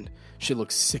apartment. Shit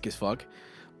looks sick as fuck.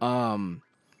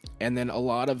 And then a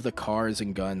lot of the cars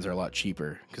and guns are a lot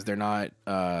cheaper because they're not.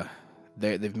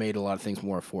 They've made a lot of things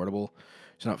more affordable.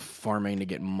 It's not farming to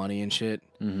get money and shit.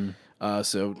 Mm-hmm.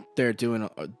 So they're doing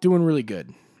really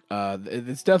good.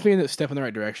 It's definitely a step in the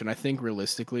right direction. I think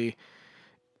realistically,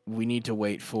 we need to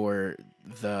wait for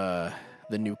the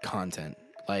new content,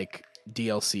 like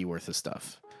DLC worth of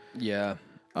stuff. Yeah.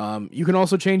 You can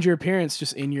also change your appearance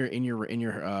just in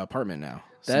your apartment now.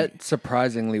 That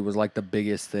surprisingly was like the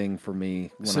biggest thing for me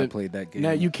when I played that game.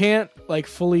 Now you can't like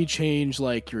fully change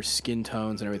like your skin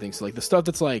tones and everything. So like the stuff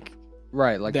that's like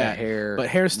right, like that, the hair, but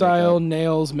hairstyle, makeup.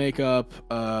 nails, makeup.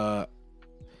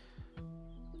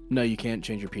 No, you can't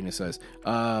change your penis size.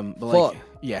 But like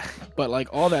yeah, but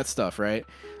like all that stuff, right?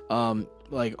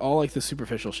 Like all like the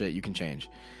superficial shit you can change.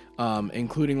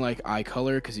 Including like eye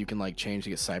color because you can like change to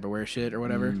get cyberware shit or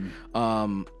whatever.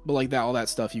 But like that, all that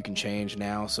stuff you can change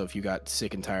now. So if you got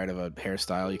sick and tired of a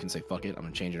hairstyle, you can say fuck it, I'm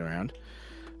gonna change it around.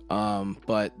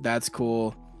 But that's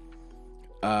cool.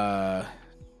 The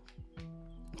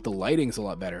lighting's a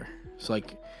lot better. So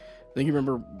like, I think you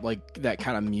remember like that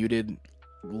kind of muted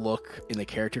look in the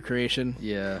character creation.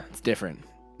 Yeah, it's different.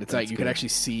 It's like you can actually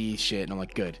see shit, and I'm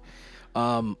like, good.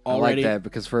 I like that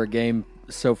because for a game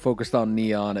so focused on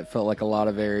neon, it felt like a lot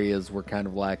of areas were kind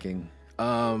of lacking.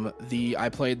 I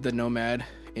played the Nomad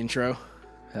intro.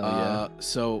 Hell yeah.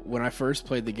 So when I first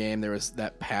played the game, there was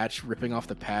that patch, ripping off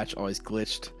the patch always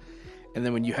glitched. And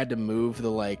then when you had to move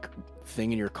the like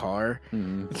thing in your car,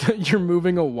 you're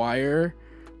moving a wire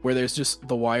where there's just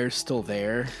the wire's still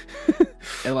there.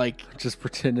 And like just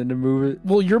pretending to move it.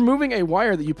 Well, you're moving a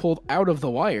wire that you pulled out of the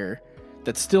wire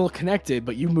that's still connected,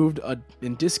 but you moved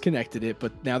and disconnected it,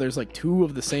 but now there's like two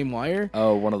of the same wire.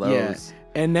 Oh, one of those. Yeah.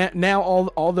 And now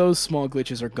all those small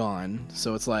glitches are gone,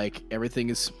 so it's like everything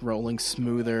is rolling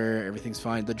smoother, everything's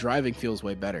fine. The driving feels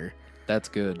way better. That's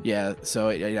good. Yeah, so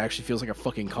it actually feels like a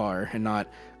fucking car and not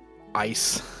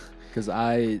ice. Because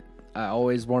I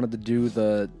always wanted to do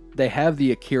they have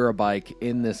the Akira bike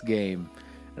in this game.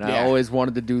 And I always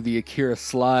wanted to do the Akira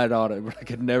slide on it, but I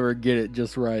could never get it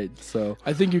just right. So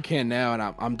I think you can now, and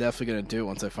I'm definitely gonna do it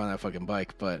once I find that fucking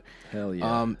bike. But hell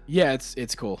yeah, yeah,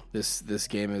 it's cool. This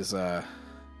game is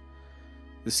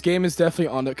definitely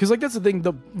on the, because like that's the thing.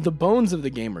 The bones of the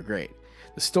game are great.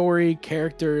 The story,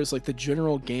 characters, like the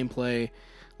general gameplay,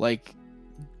 like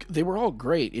they were all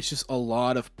great. It's just a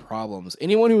lot of problems.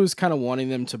 Anyone who was kind of wanting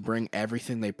them to bring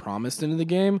everything they promised into the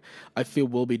game, I feel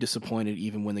will be disappointed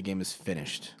even when the game is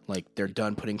finished. Like they're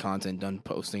done putting content, done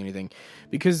posting anything,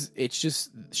 because it's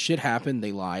just shit happened.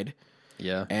 They lied.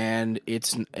 Yeah. And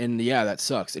yeah, that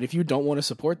sucks. And if you don't want to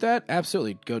support that,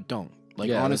 absolutely don't.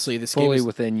 Like honestly, this fully game is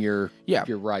within your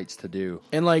rights to do.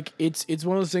 And like it's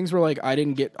one of those things where like I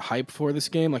didn't get hype for this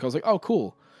game. Like I was like, oh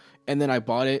cool. And then I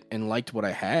bought it and liked what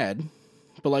I had,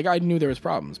 but like I knew there was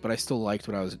problems, but I still liked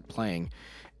what I was playing.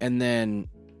 And then,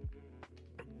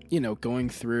 going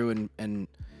through and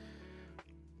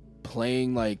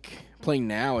playing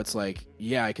now, it's like,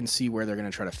 yeah, I can see where they're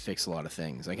gonna try to fix a lot of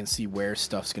things. I can see where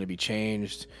stuff's gonna be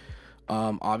changed.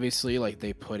 Obviously, like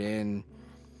they put in,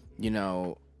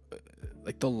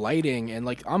 like the lighting, and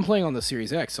like I'm playing on the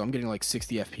Series X, so I'm getting like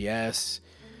 60 FPS.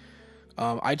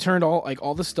 I turned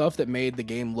all the stuff that made the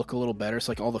game look a little better,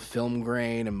 so like all the film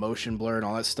grain and motion blur and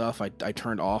all that stuff. I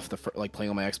turned off like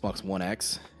playing on my Xbox One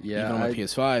X, even on my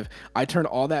PS5. I turned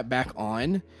all that back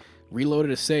on, reloaded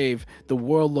a save. The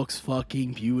world looks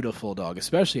fucking beautiful, dog,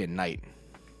 especially at night.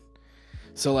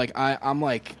 So like I'm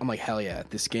like hell yeah,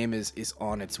 this game is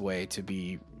on its way to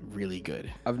be really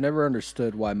good. I've never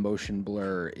understood why motion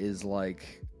blur is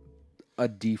like a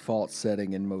default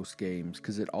setting in most games,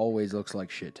 because it always looks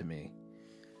like shit to me.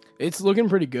 It's looking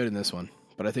pretty good in this one,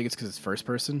 but I think it's because it's first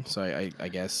person, so I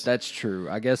guess that's true.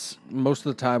 I guess most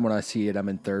of the time when I see it, I'm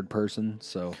in third person.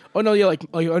 So oh no, yeah, like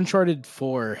Uncharted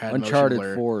 4 had Uncharted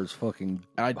motion blur. 4 is fucking.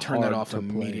 I turned that off to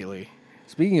immediately. Play.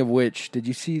 Speaking of which, did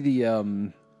you see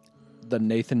the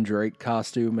Nathan Drake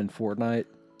costume in Fortnite?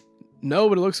 No,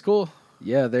 but it looks cool.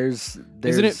 Yeah, there's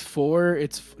Isn't it 4?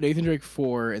 It's Nathan Drake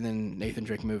 4 and then Nathan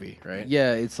Drake movie, right?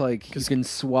 Yeah, it's like you can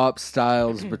swap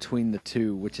styles between the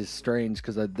two, which is strange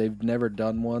because they've never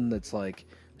done one that's like,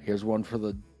 here's one for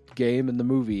the game and the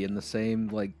movie in the same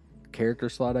like character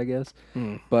slot, I guess.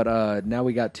 But now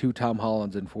we got 2 Tom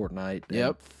Hollands in Fortnite.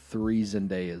 Yep. And 3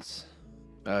 Zendayas.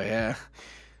 Oh yeah.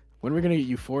 When are we gonna get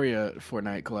Euphoria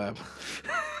Fortnite collab?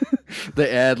 They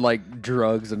add like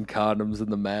drugs and condoms in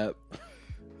the map.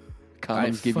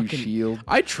 Condoms give you shield.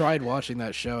 I tried watching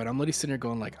that show and I'm literally sitting here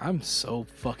going like, I'm so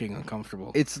fucking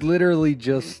uncomfortable. It's literally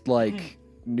just like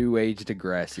New Age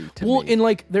Degrassi to me. Well, and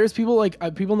like there's people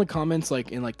people in the comments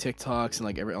like in like TikToks and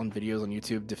like on videos on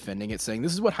YouTube defending it, saying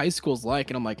this is what high school's like,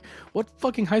 and I'm like, what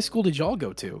fucking high school did y'all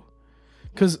go to?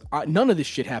 Because none of this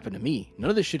shit happened to me.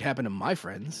 None of this shit happened to my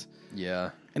friends.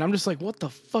 Yeah. And I'm just like, what the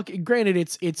fuck? Granted,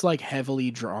 it's like heavily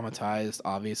dramatized,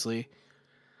 obviously,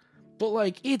 but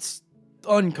like it's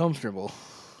uncomfortable,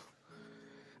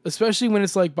 especially when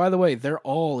it's like, by the way, they're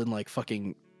all in like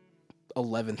fucking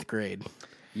 11th grade.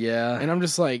 Yeah. And I'm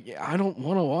just like, I don't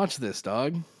want to watch this,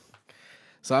 dog.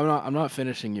 So I'm not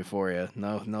finishing Euphoria.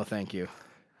 No, thank you.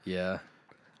 Yeah.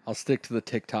 I'll stick to the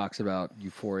TikToks about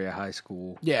Euphoria High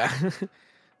School. Yeah.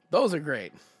 Those are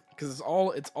great because it's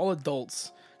all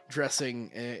adults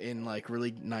dressing in like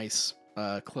really nice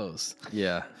clothes.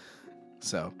 Yeah.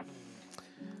 So,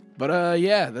 but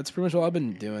yeah, that's pretty much all I've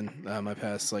been doing my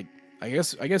past, like, I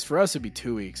guess for us it'd be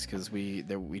 2 weeks because we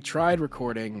tried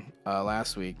recording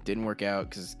last week, didn't work out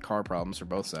because car problems for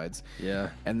both sides. Yeah.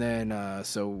 And then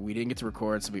so we didn't get to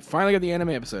record, so we finally got the anime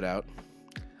episode out.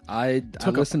 I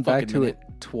listened back to it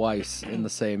twice in the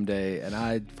same day, and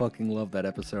I fucking love that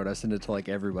episode. I sent it to like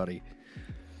everybody.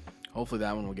 Hopefully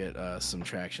that one will get some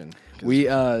traction. We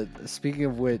speaking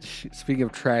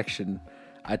of traction,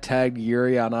 I tagged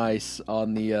Yuri on Ice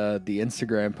on the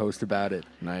Instagram post about it.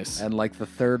 Nice. And like the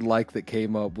third like that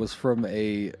came up was from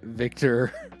a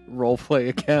Victor roleplay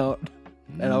account.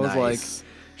 And I was like,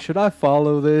 should I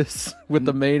follow this with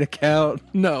the main account?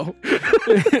 No.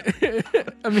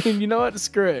 I mean, you know what?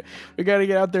 Screw it. We got to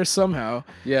get out there somehow.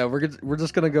 Yeah, we're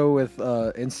just going to go with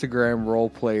Instagram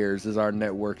role players as our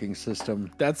networking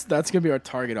system. That's going to be our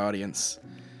target audience.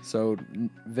 So,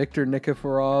 Victor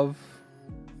Nikiforov,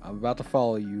 I'm about to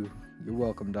follow you. You're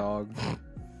welcome, dog.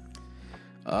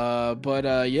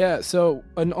 Yeah, so,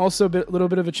 and also a little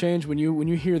bit of a change when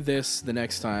you hear this the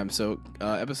next time. So,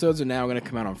 episodes are now going to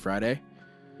come out on Friday.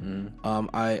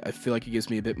 I feel like it gives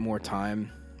me a bit more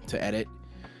time to edit,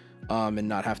 and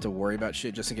not have to worry about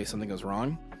shit just in case something goes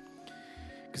wrong.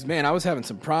 Because, man, I was having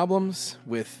some problems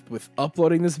with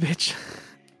uploading this bitch.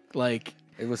 Like,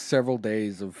 it was several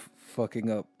days of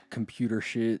fucking up computer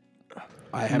shit.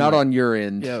 Not on your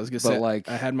end. Yeah, I was gonna say, like,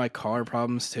 I had my car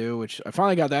problems too, which I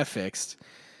finally got that fixed.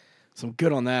 So I'm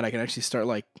good on that. I can actually start,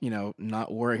 like,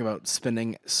 not worrying about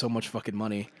spending so much fucking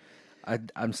money.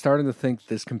 I'm starting to think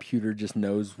this computer just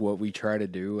knows what we try to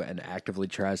do and actively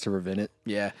tries to prevent it.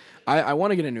 Yeah. I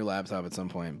want to get a new laptop at some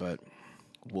point, but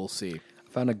we'll see. I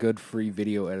found a good free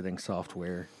video editing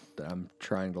software that I'm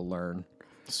trying to learn.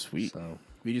 Sweet. So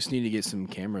we just need to get some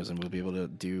cameras and we'll be able to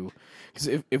do...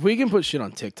 Because if we can put shit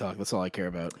on TikTok, that's all I care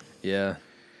about. Yeah.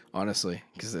 Honestly.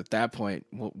 Because at that point,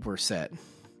 we're set.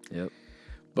 Yep.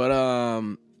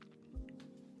 But,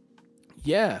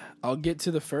 yeah, I'll get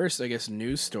to the first, I guess,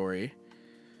 news story.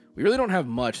 We really don't have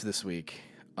much this week.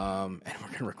 And we're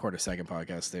going to record a second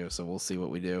podcast too, so we'll see what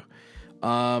we do.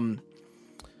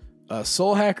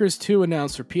 Soul Hackers 2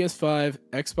 announced for PS5,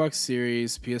 Xbox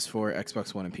Series, PS4,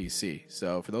 Xbox One, and PC.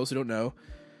 So for those who don't know,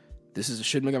 this is a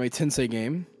Shin Megami Tensei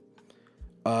game.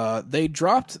 They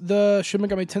dropped the Shin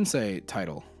Megami Tensei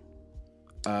title,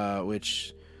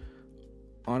 which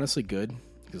honestly good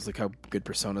because look how good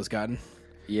Persona's gotten.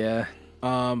 Yeah.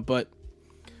 But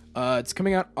it's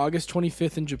coming out August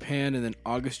 25th in Japan and then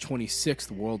August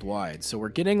 26th worldwide. So we're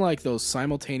getting like those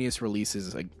simultaneous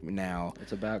releases like now.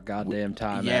 It's about goddamn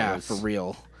time. Yeah, for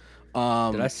real.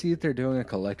 Did I see that they're doing a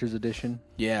collector's edition?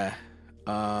 Yeah.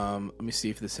 Let me see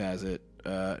if this has it.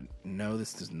 No,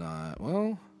 this does not.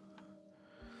 Well,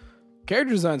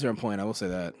 character designs are on point. I will say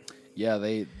that. Yeah,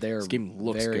 they're this game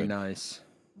looks very good. nice.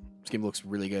 This game looks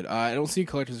really good. I don't see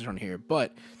collector's edition on here,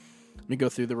 but let me go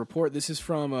through the report. This is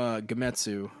from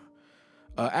Gametsu.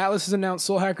 Atlas has announced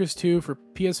Soul Hackers 2 for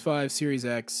PS5, Series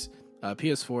X,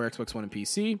 PS4, Xbox One, and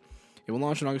PC. It will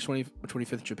launch on August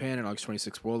 25th in Japan and August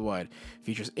 26th worldwide. It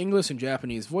features English and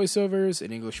Japanese voiceovers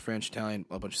and English, French, Italian,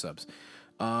 a bunch of subs.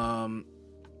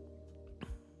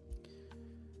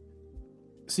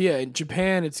 So yeah, in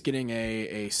Japan, it's getting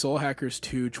a Soul Hackers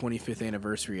 2 25th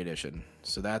Anniversary Edition.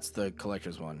 So that's the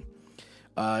collector's one.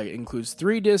 It includes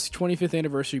 3-disc 25th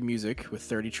Anniversary music with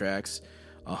 30 tracks,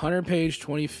 a 100-page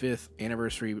 25th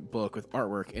Anniversary book with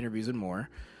artwork, interviews, and more,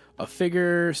 a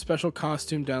figure, special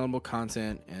costume, downloadable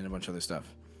content, and a bunch of other stuff.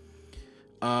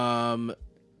 So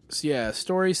yeah,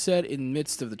 story set in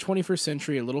midst of the 21st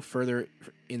century, a little further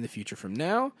in the future from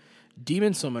now.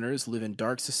 Demon summoners live in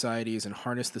dark societies and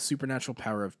harness the supernatural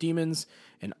power of demons,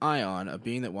 and Ion, a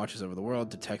being that watches over the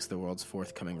world, detects the world's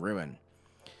forthcoming ruin.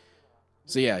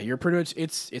 So yeah, you're pretty much,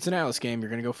 it's an Atlas game. You're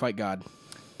going to go fight God.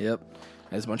 Yep.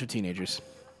 As a bunch of teenagers.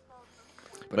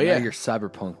 But now yeah, you're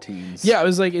cyberpunk teens. Yeah, I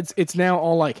was like, it's now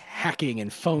all like hacking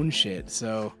and phone shit.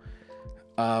 So,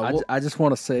 I just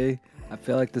want to say, I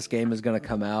feel like this game is going to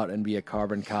come out and be a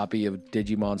carbon copy of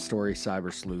Digimon Story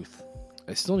Cyber Sleuth.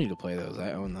 I still need to play those.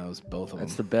 I own those, both of them.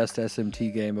 That's the best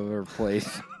SMT game I've ever played.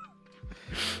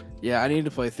 Yeah, I need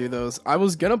to play through those. I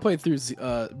was gonna play through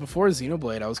before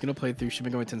Xenoblade. I was gonna play through Shin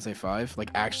Megami Tensei 5,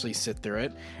 like actually sit through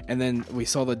it, and then we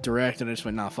saw the direct, and I just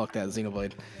went, "Nah, fuck that,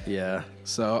 Xenoblade." Yeah.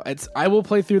 So I will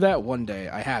play through that one day.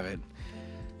 I have it.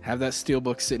 Have that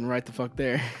steelbook sitting right the fuck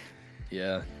there.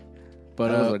 Yeah. But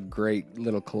that was a great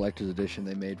little collector's edition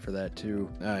they made for that too.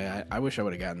 Oh yeah, I wish I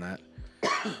would have gotten that.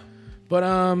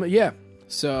 But yeah.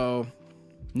 So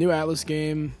new Atlas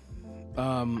game.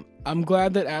 I'm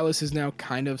glad that Atlas is now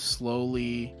kind of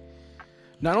slowly.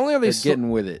 Not only are they getting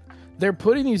with it, they're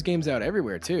putting these games out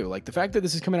everywhere too. Like the fact that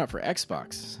this is coming out for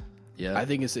Xbox, yeah, I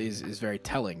think is very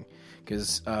telling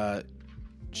because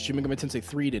Shin Megami Tensei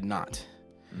 3 did not.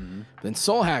 Mm-hmm. Then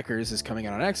Soul Hackers is coming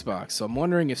out on Xbox, so I'm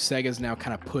wondering if Sega's now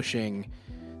kind of pushing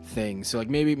things. So like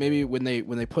maybe when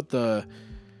they put the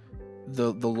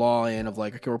law in of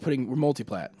like, okay, we're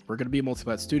multiplat. We're going to be a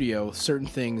multiplat studio. Certain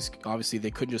things, obviously,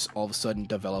 they couldn't just all of a sudden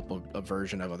develop a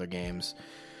version of other games.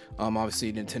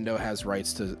 Obviously, Nintendo has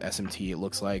rights to SMT, it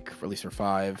looks like, at least for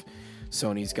 5.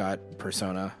 Sony's got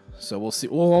Persona. So we'll see.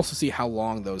 We'll also see how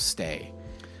long those stay.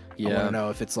 Yeah. I want to know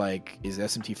if it's like, is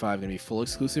SMT 5 going to be full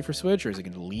exclusive for Switch, or is it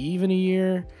going to leave in a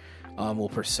year? Will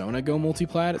Persona go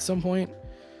multiplat at some point?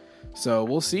 So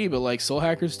we'll see. But like Soul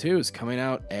Hackers 2 is coming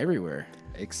out everywhere.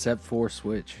 Except for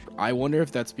Switch. I wonder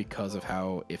if that's because of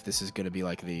if this is going to be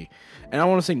like and I don't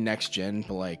want to say next gen,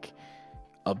 but like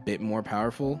a bit more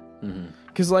powerful.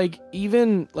 Because like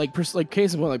even like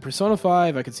case in point, like Persona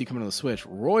 5, I could see coming to the Switch.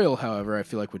 Royal, however, I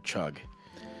feel like would chug.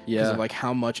 Yeah. Because of like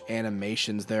how much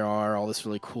animations there are, all this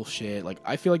really cool shit. Like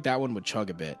I feel like that one would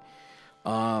chug a bit.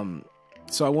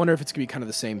 So I wonder if it's gonna be kind of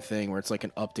the same thing where it's like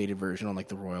an updated version on like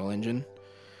the Royal engine.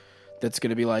 That's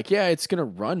gonna be like, yeah, it's gonna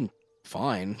run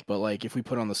fine, but like if we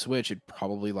put it on the Switch, it'd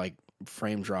probably like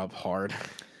frame drop hard.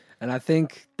 And I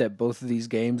think that both of these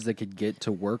games they could get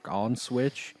to work on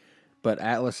Switch, but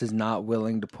Atlas is not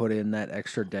willing to put in that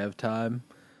extra dev time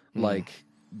like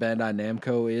Bandai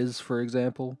Namco is, for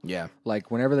example. Yeah.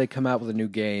 Like whenever they come out with a new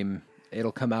game,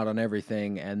 it'll come out on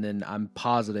everything, and then I'm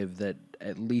positive that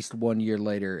at least 1 year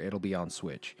later it'll be on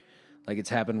Switch. Like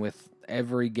it's happened with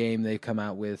every game they've come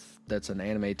out with that's an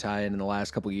anime tie-in in the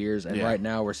last couple of years, and right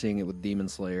now we're seeing it with Demon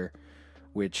Slayer,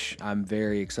 which I'm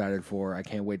very excited for. I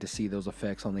can't wait to see those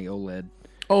effects on the OLED.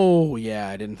 Oh yeah,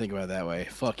 I didn't think about it that way.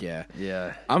 Fuck yeah.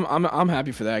 Yeah. I'm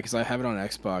happy for that because I have it on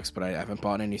Xbox, but I haven't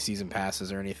bought any season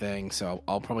passes or anything, so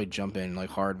I'll probably jump in like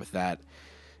hard with that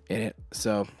in it.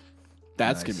 So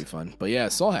that's gonna be fun. But yeah,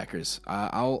 Soul Hackers.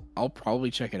 I'll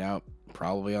probably check it out.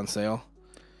 Probably on sale.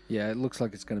 Yeah, it looks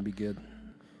like it's gonna be good.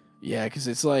 Yeah, because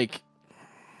it's like,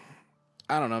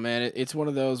 I don't know, man. It's one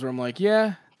of those where I'm like,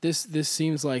 yeah, This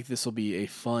seems like this will be a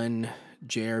fun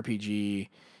JRPG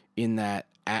in that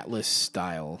Atlas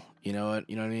style. You know what?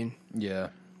 You know what I mean? Yeah.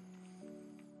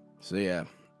 So yeah.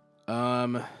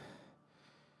 The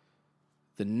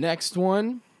next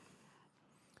one.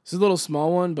 This is a little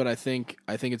small one, but I think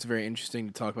it's very interesting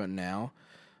to talk about now.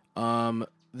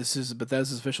 This is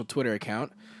Bethesda's official Twitter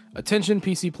account. Attention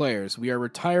PC players, we are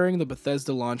retiring the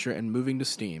Bethesda launcher and moving to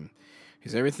Steam.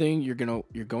 Here's everything you're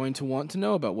going to want to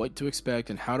know about what to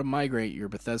expect and how to migrate your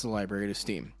Bethesda library to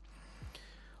Steam.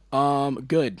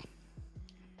 Good.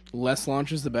 Less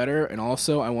launches the better, and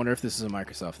also I wonder if this is a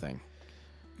Microsoft thing.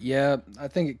 Yeah, I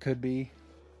think it could be.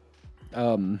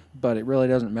 But it really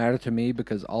doesn't matter to me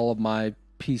because all of my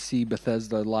PC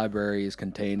Bethesda library is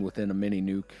contained within a mini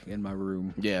nuke in my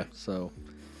room. Yeah. So,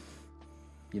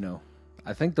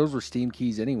 I think those were Steam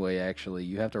keys anyway, actually.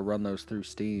 You have to run those through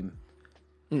Steam.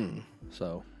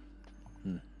 So.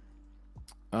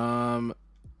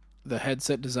 The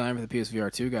headset design for the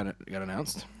PSVR 2 got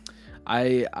announced.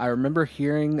 I remember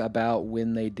hearing about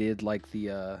when they did like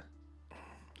the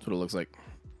That's what it looks like.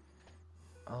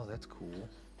 Oh, that's cool.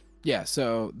 Yeah,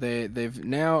 so they've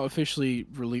now officially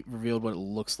revealed what it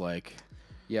looks like.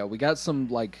 Yeah, we got some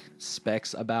like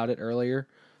specs about it earlier,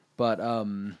 but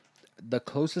the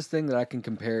closest thing that I can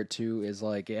compare it to is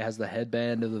like it has the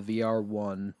headband of the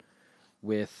VR1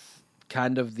 with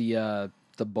kind of the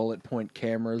bullet point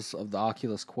cameras of the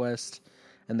Oculus Quest,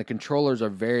 and the controllers are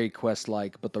very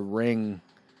Quest-like, but the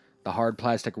hard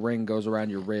plastic ring goes around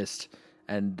your wrist,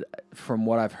 and from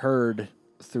what I've heard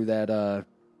through that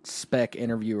spec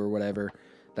interview or whatever,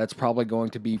 that's probably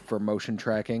going to be for motion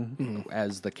tracking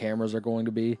as the cameras are going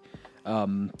to be.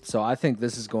 So I think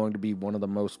this is going to be one of the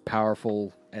most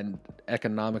powerful and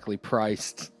economically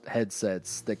priced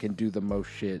headsets that can do the most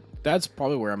shit. That's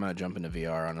probably where I'm going to jump into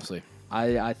VR, honestly.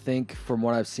 I think from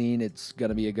what I've seen, it's going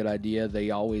to be a good idea. They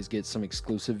always get some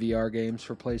exclusive VR games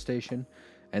for PlayStation,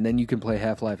 and then you can play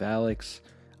Half-Life Alyx,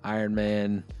 Iron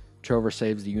Man, Trover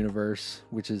Saves the Universe,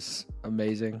 which is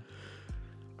amazing.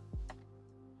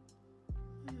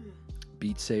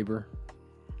 Beat Saber.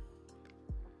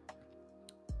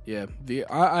 Yeah,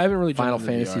 I haven't really Final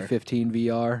jumped into Fantasy VR. 15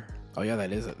 VR. Oh yeah,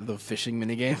 that is the fishing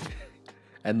minigame.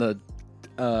 And the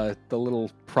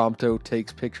little Prompto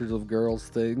takes pictures of girls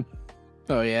thing.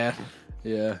 Oh yeah.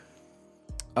 Yeah.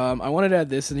 I wanted to add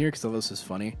this in here because I thought this is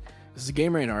funny. This is a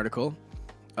Game Rain article.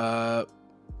 Dad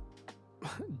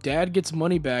gets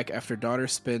money back after daughter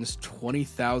spends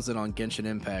 $20,000 on Genshin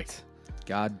Impact.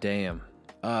 God damn.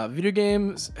 Video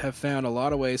games have found a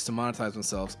lot of ways to monetize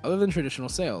themselves other than traditional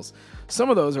sales. Some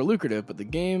of those are lucrative, but the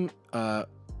game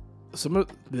some of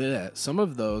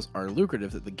those are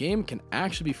lucrative that the game can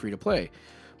actually be free to play.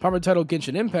 Popular title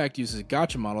Genshin Impact uses a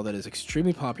gacha model that is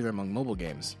extremely popular among mobile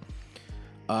games.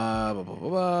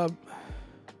 Back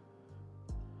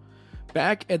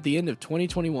at the end of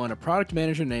 2021, a product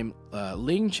manager named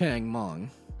Ling Chang Mong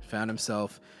found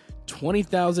himself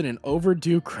 $20,000 in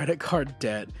overdue credit card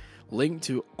debt linked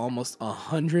to almost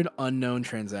 100 unknown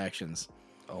transactions.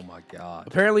 Oh my god.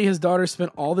 Apparently his daughter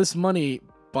spent all this money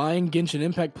buying Genshin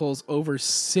Impact pulls over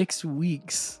 6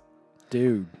 weeks.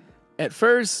 Dude. At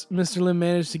first, Mr. Lim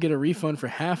managed to get a refund for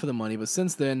half of the money, but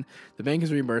since then, the bank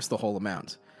has reimbursed the whole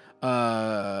amount.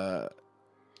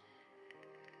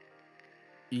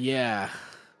 Yeah.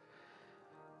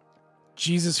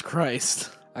 Jesus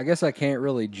Christ. I guess I can't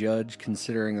really judge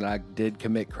considering that I did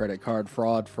commit credit card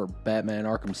fraud for Batman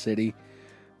Arkham City.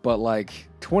 But like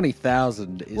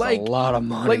 20,000 is a lot of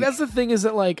money. Like that's the thing is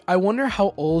that like I wonder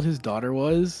how old his daughter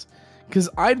was, because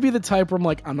I'd be the type where I'm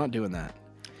like I'm not doing that.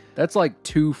 That's like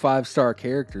 2 5-star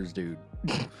characters, dude.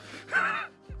 I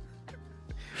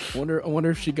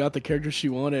wonder if she got the character she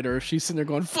wanted, or if she's sitting there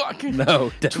going, "Fuck,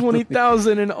 no,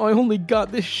 20,000, and I only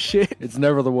got this shit." It's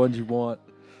never the ones you want.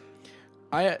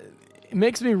 It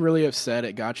makes me really upset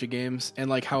at gacha games, and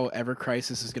like how Ever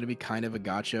Crisis is going to be kind of a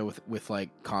gacha with like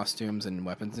costumes and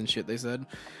weapons and shit. They said,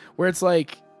 where it's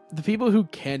like the people who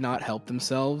cannot help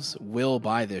themselves will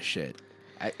buy this shit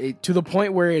to the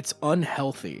point where it's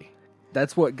unhealthy.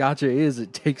 That's what gacha is.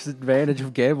 It takes advantage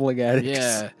of gambling addicts.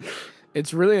 Yeah.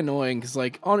 It's really annoying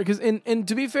because, and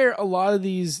to be fair, a lot of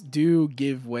these do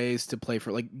give ways to play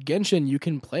for, like Genshin, you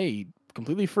can play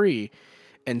completely free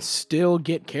and still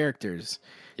get characters,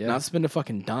 not spend a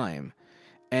fucking dime.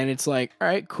 And it's like, all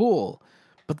right, cool.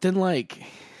 But then, then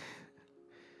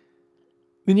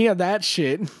you got that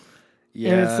shit.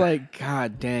 Yeah. And it's like,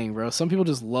 God dang, bro. Some people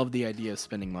just love the idea of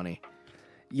spending money.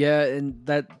 Yeah, and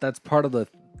that's part of the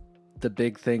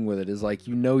big thing with it is like,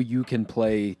 you can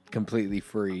play completely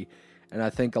free. And I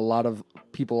think a lot of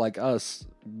people like us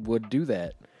would do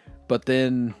that. But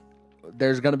then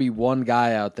there's going to be one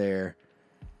guy out there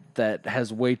that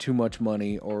has way too much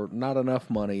money or not enough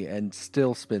money and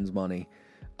still spends money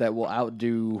that will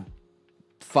outdo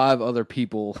 5 other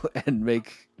people and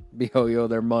make MiHoYo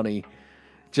their money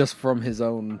just from his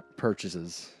own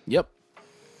purchases. Yep.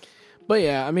 But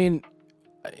yeah, I mean,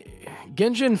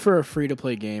 Genshin for a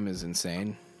free-to-play game is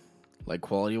insane, like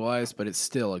quality-wise, but it's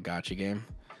still a gacha game.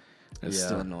 It's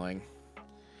still annoying.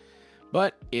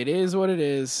 But it is what it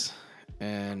is,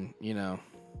 and, you know,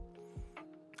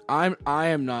 I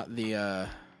am not the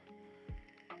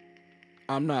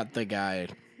I'm not the guy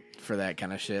for that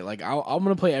kind of shit. Like, I'm going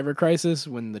to play Ever Crisis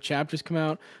when the chapters come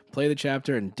out, play the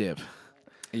chapter, and dip.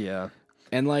 Yeah.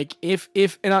 And like if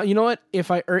you know what,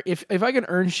 if I can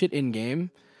earn shit in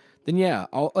game, then yeah,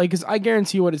 I'll like, because I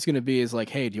guarantee what it's gonna be is like,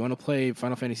 hey, do you want to play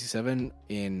Final Fantasy VII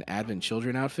in Advent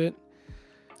Children outfit?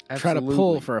 Absolutely. Try to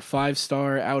pull for a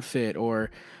 5-star outfit,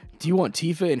 or do you want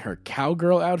Tifa in her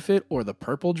cowgirl outfit or the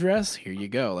purple dress? Here you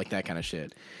go, like that kind of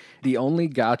shit. The only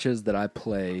gachas that I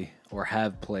play or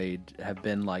have played have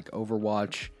been like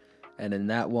Overwatch. And in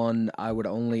that one, I would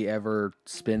only ever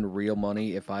spend real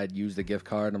money if I had used a gift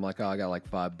card. I'm like, oh, I got like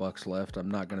 $5 left.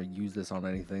 I'm not going to use this on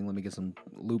anything. Let me get some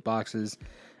loot boxes.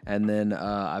 And then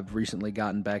I've recently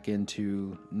gotten back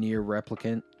into Nier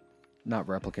Replicant. Not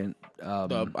Replicant.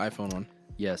 The iPhone one.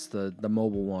 Yes, the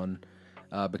mobile one.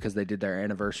 Because they did their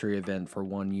anniversary event for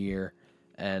 1 year.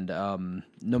 And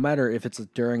no matter if it's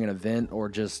during an event or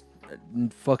just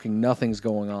fucking nothing's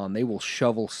going on, they will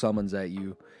shovel summons at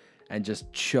you and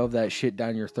just shove that shit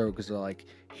down your throat because they're like,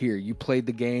 here, you played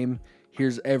the game.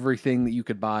 Here's everything that you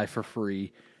could buy for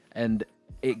free. And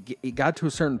it got to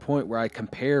a certain point where I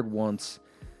compared once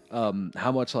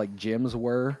how much like gyms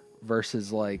were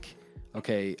versus like,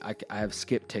 okay, I have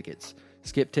skip tickets.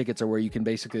 Skip tickets are where you can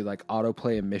basically like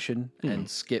autoplay a mission and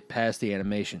skip past the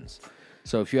animations.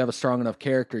 So if you have a strong enough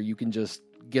character, you can just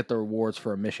get the rewards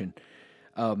for a mission.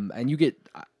 And you get,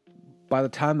 by the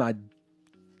time I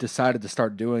decided to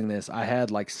start doing this, I had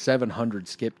like 700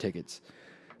 skip tickets.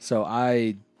 So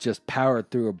I just powered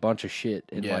through a bunch of shit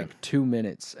in like 2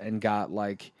 minutes and got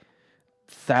like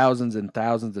thousands and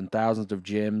thousands and thousands of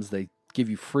gems. They give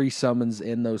you free summons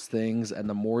in those things, and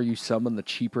the more you summon, the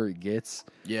cheaper it gets.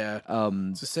 Yeah.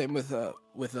 It's the same with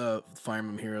Fire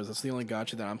Emblem Heroes. That's the only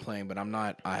gacha that I'm playing, but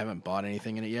I haven't bought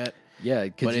anything in it yet. Yeah,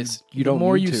 because you the don't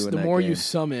more need you to in the that more game. you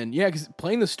summon. Yeah, because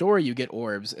playing the story, you get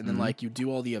orbs, and then like you do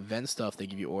all the event stuff, they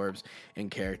give you orbs and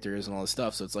characters and all this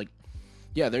stuff. So it's like,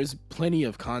 yeah, there's plenty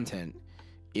of content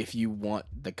if you want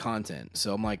the content.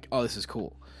 So I'm like, oh, this is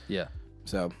cool. Yeah.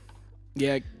 So,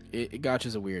 yeah,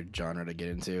 gacha's a weird genre to get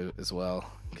into as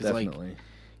well. Definitely. Like,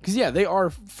 because yeah, they are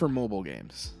for mobile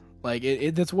games. Like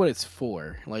that's what it's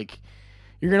for. Like,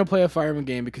 you're gonna play a Fire Emblem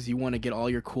game because you want to get all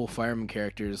your cool Fire Emblem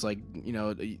characters. Like, you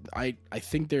know, I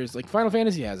think there's like Final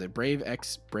Fantasy has it. Brave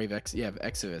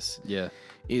Exodus. Yeah,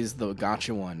 is the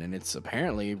gacha one, and it's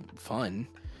apparently fun.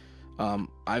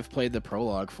 I've played the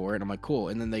prologue for it, and I'm like, cool.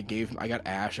 And then I got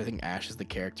Ash. I think Ash is the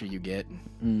character you get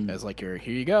as like here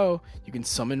you go. You can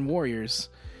summon warriors,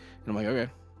 and I'm like,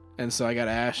 okay. And so I got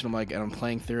Ash, and I'm like, and I'm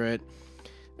playing through it.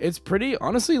 It's pretty,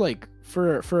 honestly, like,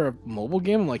 for a mobile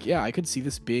game, I'm like, yeah, I could see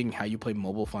this being how you play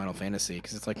mobile Final Fantasy,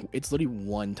 because it's like, it's literally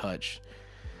one touch.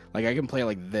 Like, I can play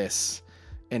like this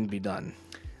and be done.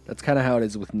 That's kind of how it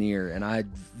is with Nier, and I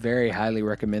very highly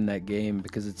recommend that game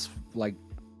because it's like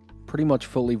pretty much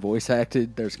fully voice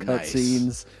acted. There's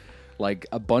cutscenes, like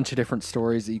a bunch of different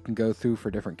stories that you can go through for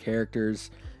different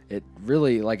characters. It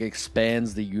really like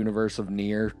expands the universe of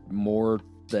Nier more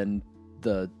than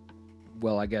the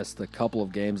couple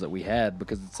of games that we had,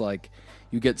 because it's like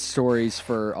you get stories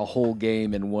for a whole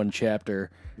game in one chapter,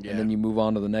 and then you move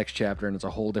on to the next chapter and it's a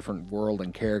whole different world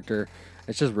and character.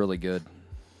 It's just really good.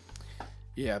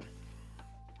 Yeah.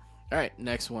 All right,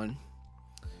 next one.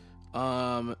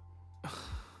 I'm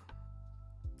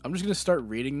just gonna start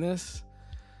reading this,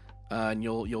 and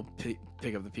you'll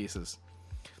pick up the pieces.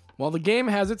 While the game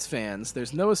has its fans,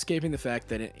 there's no escaping the fact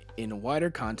that in a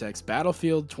wider context,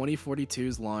 Battlefield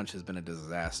 2042's launch has been a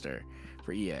disaster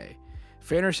for EA.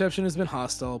 Fan reception has been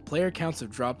hostile, player counts have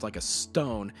dropped like a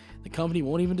stone, the company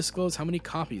won't even disclose how many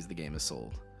copies the game has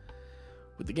sold.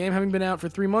 With the game having been out for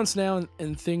 3 months now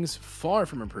and things far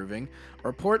from improving, a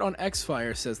report on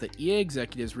Xfire says that EA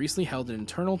executives recently held an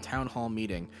internal town hall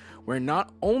meeting where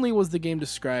not only was the game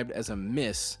described as a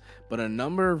miss, but a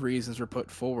number of reasons were put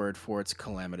forward for its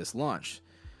calamitous launch.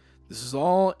 This is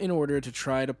all in order to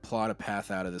try to plot a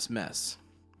path out of this mess.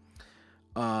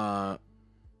 Remember,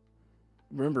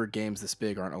 games this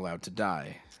big aren't allowed to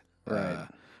die. Right.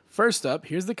 First up,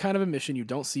 here's the kind of admission you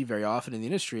don't see very often in the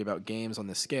industry about games on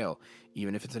this scale,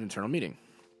 even if it's an internal meeting.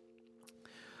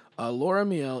 Laura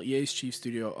Miele, EA's chief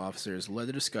studio officers, led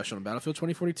the discussion on Battlefield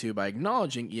 2042 by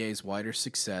acknowledging EA's wider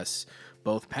success,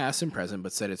 both past and present,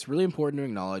 but said it's really important to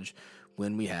acknowledge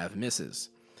when we have misses.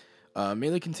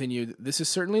 Melee continued, "This is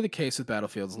certainly the case with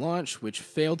Battlefield's launch, which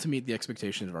failed to meet the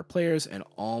expectations of our players and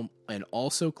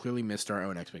also clearly missed our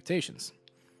own expectations."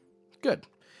 Good.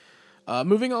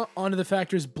 Moving on to the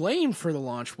factors blamed for the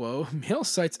launch woe, Meele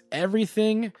cites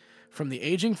everything from the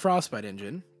aging Frostbite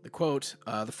engine. The quote,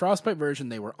 "The Frostbite version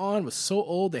they were on was so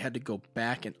old they had to go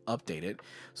back and update it,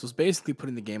 so it's basically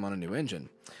putting the game on a new engine.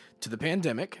 To the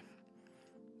pandemic,"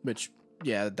 which,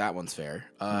 yeah, that one's fair.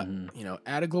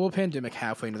 Add a global pandemic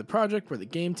halfway into the project where the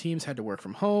game teams had to work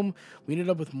from home. We ended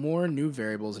up with more new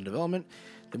variables in development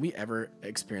than we ever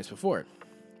experienced before.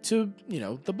 To,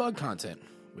 the bug content,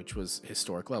 which was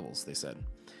historic levels, they said.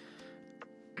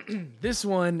 This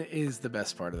one is the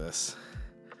best part of this.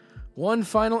 One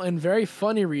final and very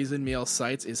funny reason Meele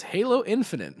cites is Halo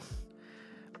Infinite,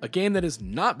 a game that is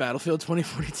not Battlefield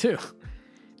 2042.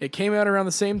 It came out around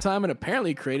the same time and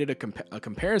apparently created a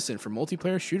comparison for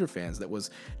multiplayer shooter fans that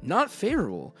was not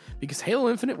favorable because Halo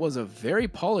Infinite was a very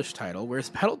polished title, whereas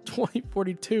Battle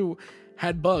 2042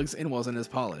 had bugs and wasn't as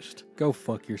polished. Go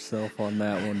fuck yourself on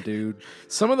that one, dude.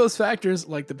 Some of those factors,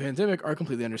 like the pandemic, are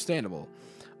completely understandable.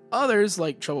 Others,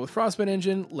 like trouble with Frostbite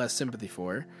engine, less sympathy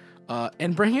for.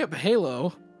 And bringing up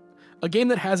Halo, a game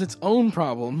that has its own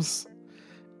problems,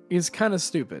 is kind of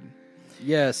stupid.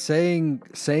 Yeah, saying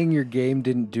your game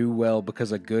didn't do well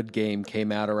because a good game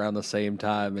came out around the same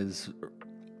time is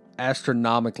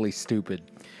astronomically stupid.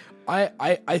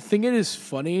 I think it is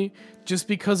funny just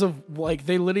because of,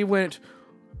 they literally went,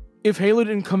 if Halo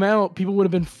didn't come out, people would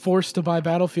have been forced to buy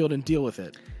Battlefield and deal with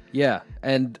it. Yeah,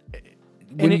 and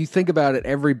when you think about it,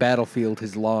 every Battlefield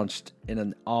has launched in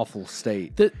an awful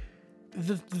state.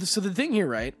 So the thing here,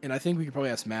 right, and I think we could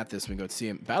probably ask Matt this when we go to see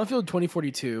him, Battlefield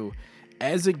 2042,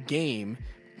 as a game,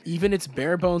 even its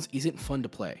bare bones, isn't fun to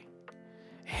play.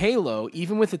 Halo,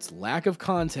 even with its lack of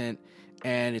content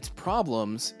and its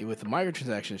problems with the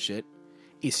microtransaction shit,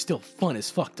 is still fun as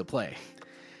fuck to play.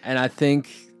 And I think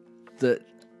that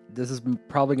this is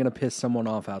probably going to piss someone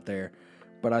off out there,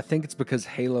 but I think it's because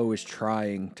Halo is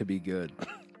trying to be good.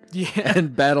 Yeah.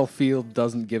 And Battlefield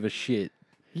doesn't give a shit.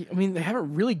 I mean, they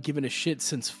haven't really given a shit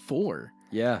since 4.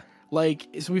 Yeah.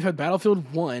 So we've had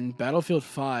Battlefield 1, Battlefield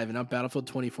 5, and now Battlefield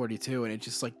 2042, and it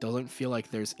just, doesn't feel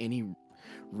like there's any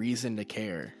reason to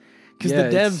care. Because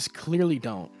the devs clearly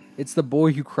don't. It's the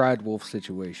boy who cried wolf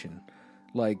situation.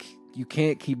 You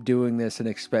can't keep doing this and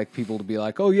expect people to be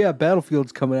like, oh yeah,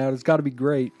 Battlefield's coming out, it's gotta be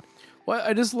great. Well,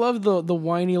 I just love the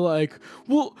whiny,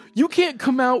 well, you can't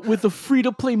come out with a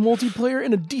free-to-play multiplayer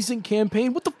and a decent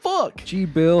campaign. What the fuck? Gee,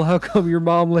 Bill, how come your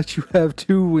mom let you have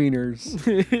 2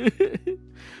 wieners?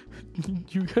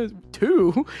 You guys,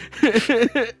 2?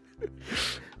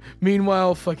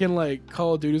 Meanwhile, fucking,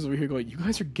 Call of Duty's over here going, you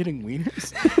guys are getting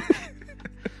wieners?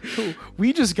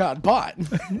 We just got bought.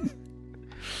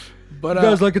 But you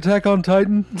guys like Attack on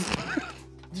Titan?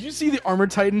 Did you see the Armor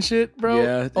Titan shit, bro?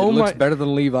 Yeah, it looks better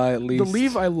than Levi at least. The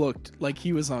Levi looked like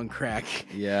he was on crack.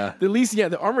 Yeah. At least,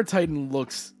 the Armor Titan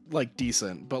looks,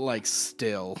 decent, but,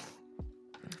 still.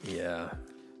 Yeah.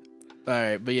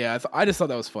 Alright, but yeah, I just thought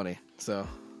that was funny, so.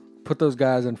 Put those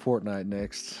guys in Fortnite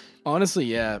next. Honestly,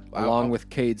 yeah. Along with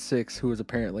Cade 6, who is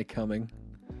apparently coming.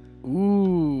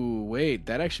 Ooh, wait,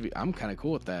 that actually, I'm kind of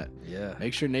cool with that. Yeah.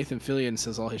 Make sure Nathan Fillion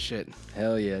says all his shit.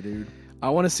 Hell yeah, dude. I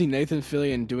want to see Nathan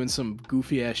Fillion doing some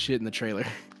goofy ass shit in the trailer.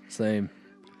 Same.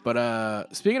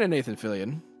 But speaking of Nathan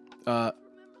Fillion,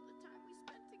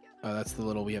 that's the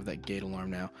little, we have that gate alarm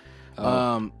now.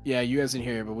 Yeah, you guys didn't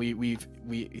hear it, but we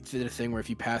did a thing where if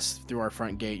you pass through our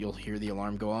front gate, you'll hear the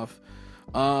alarm go off.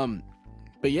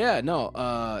 But yeah,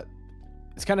 no,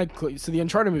 it's kind of so the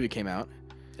Uncharted movie came out.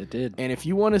 It did. And if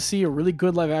you want to see a really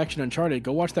good live action Uncharted,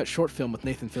 go watch that short film with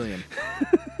Nathan Fillion.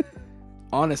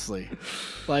 Honestly,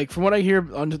 from what I hear,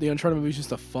 the Uncharted movie is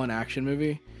just a fun action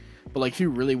movie. But if you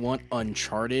really want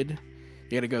Uncharted,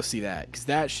 you got to go see that because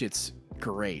that shit's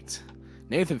great.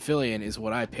 Nathan Fillion is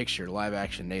what I picture live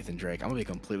action Nathan Drake. I'm gonna be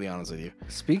completely honest with you.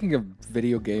 Speaking of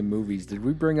video game movies, did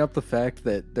we bring up the fact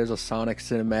that there's a Sonic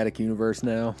cinematic universe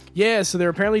now? Yeah, so they're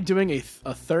apparently doing a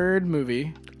third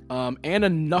movie, and a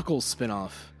Knuckles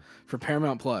spinoff for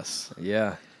Paramount Plus.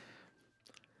 Yeah.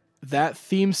 That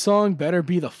theme song better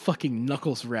be the fucking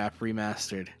Knuckles rap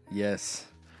remastered. Yes.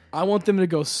 I want them to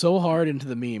go so hard into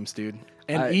the memes, dude.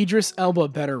 And Idris Elba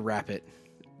better rap it.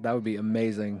 That would be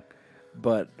amazing.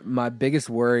 But my biggest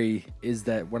worry is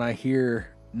that when I hear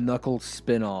Knuckles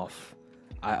spin-off,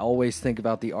 I always think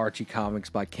about the Archie comics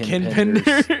by Ken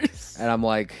Penders. And I'm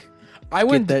like, I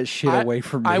went Get that shit away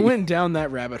from me. I went down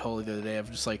that rabbit hole the other day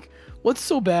of just like, what's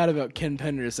so bad about Ken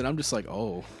Penders? And I'm just like,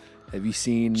 oh, have you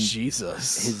seen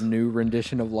Jesus, his new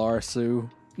rendition of Lara Sue?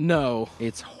 No.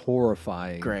 It's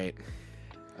horrifying. Great.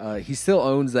 He still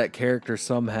owns that character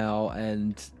somehow,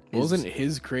 and wasn't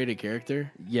his created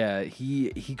character? Yeah,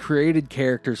 he created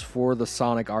characters for the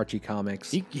Sonic Archie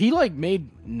comics. He like made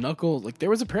Knuckles, like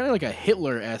there was apparently like a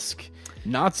Hitler-esque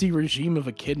Nazi regime of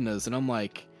echidnas, and I'm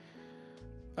like,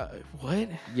 what?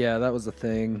 Yeah, that was the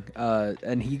thing.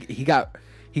 And he got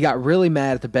really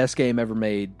mad at the best game ever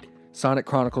made, Sonic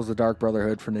Chronicles: The Dark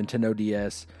Brotherhood for Nintendo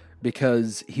DS,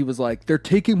 because he was like, they're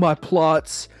taking my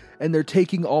plots and they're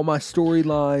taking all my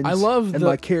storylines. I love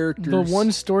my characters. The one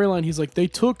storyline, he's like, they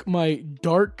took my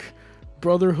Dark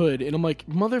Brotherhood, and I'm like,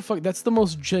 motherfucker, that's the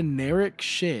most generic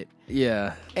shit.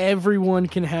 Yeah, everyone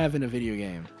can have in a video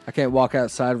game. I can't walk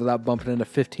outside without bumping into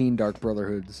 15 Dark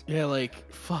Brotherhoods. Yeah,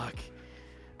 like fuck.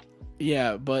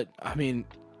 Yeah, but I mean,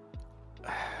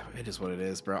 it is what it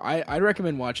is, bro. I'd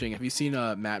recommend watching. Have you seen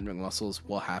Matt McMuscle's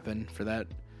What Happened for that?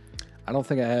 I don't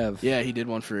think I have. Yeah, he did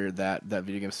one for that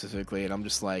video game specifically, and I'm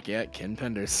just like, yeah, Ken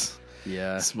Penders.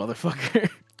 Yeah. This motherfucker.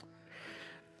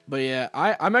 But yeah,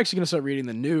 I'm actually gonna start reading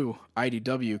the new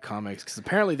IDW comics because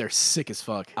apparently they're sick as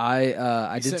fuck.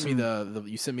 You sent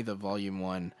me the volume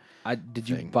 1. Did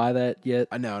you buy that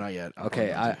yet? No, not yet.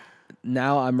 Okay,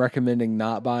 now I'm recommending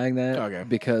not buying that. Okay.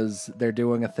 Because they're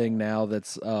doing a thing now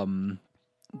that's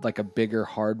like a bigger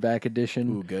hardback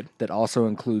edition. Ooh, good. That also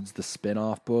includes the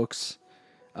spin-off books.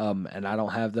 And I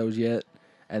don't have those yet,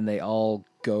 and they all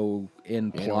go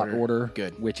in plot order.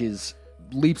 Good. Which is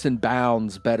leaps and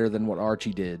bounds better than what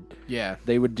Archie did. Yeah.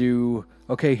 They would do,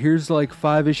 okay, here's like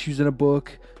 5 issues in a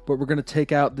book, but we're going to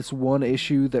take out this one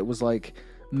issue that was like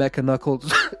Mecha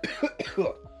Knuckles.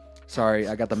 Sorry,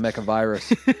 I got the Mecha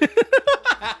virus.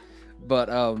 But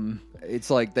it's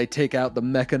like they take out the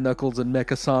Mecha Knuckles and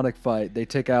Mecha Sonic fight. They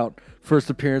take out first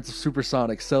appearance of Super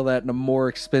Sonic, sell that in a more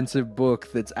expensive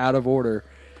book that's out of order.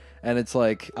 And it's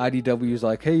like IDW's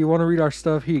like, hey, you want to read our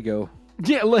stuff? Here you go.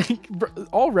 Yeah, like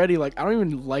already, like I don't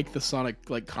even like the Sonic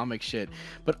like comic shit,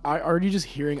 but I already just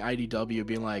hearing IDW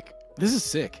being like, this is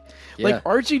sick. Yeah. Like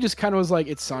Archie just kind of was like,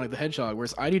 it's Sonic the Hedgehog,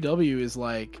 whereas IDW is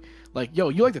like, yo,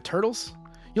 you like the Turtles?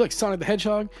 You like Sonic the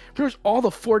Hedgehog? Pretty much all the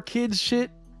 4Kids shit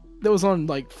that was on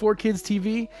like 4Kids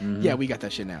TV. Mm-hmm. Yeah, we got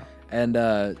that shit now. And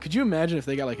could you imagine if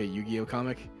they got like a Yu-Gi-Oh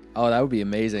comic? Oh, that would be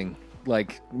amazing.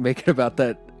 Like make it about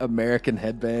that American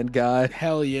headband guy.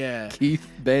 Hell yeah,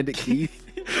 Bandit Keith.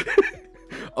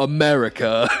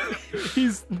 America.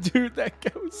 Dude, that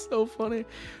guy was so funny.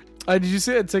 Did you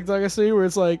see that TikTok I see where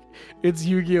it's like, it's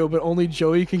Yu-Gi-Oh, but only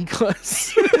Joey can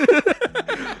cuss?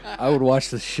 I would watch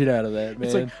the shit out of that, man.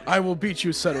 It's like, I will beat you,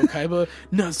 Seto Kaiba.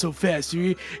 Not so fast,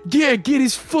 Yugi. Yeah, get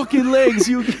his fucking legs,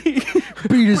 Yugi.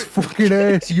 Beat his fucking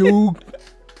ass, you.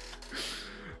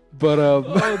 But,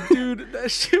 oh, dude, that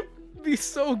shit would be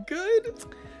so good.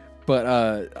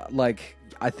 But, like,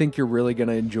 I think you're really going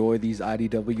to enjoy these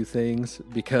IDW things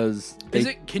because...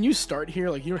 Can you start here?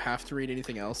 Like, you don't have to read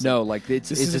anything else? No, like,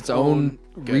 it's its own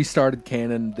restarted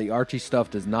canon. The Archie stuff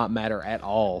does not matter at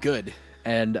all. Good.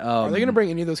 And are they going to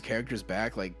bring any of those characters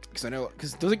back? Like,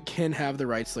 because doesn't Ken have the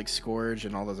rights to, like, Scourge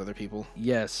and all those other people?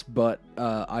 Yes, but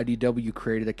IDW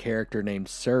created a character named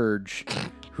Surge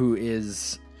who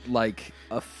is, like,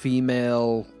 a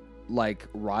female, like,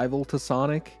 rival to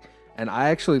Sonic. And I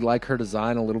actually like her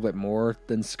design a little bit more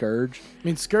than Scourge. I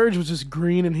mean, Scourge was just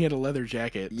green and he had a leather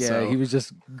jacket. Yeah, so. He was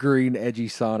just green, edgy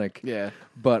Sonic. Yeah.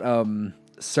 But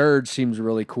Surge seems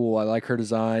really cool. I like her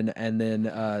design. And then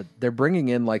they're bringing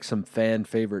in, like, some fan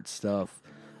favorite stuff.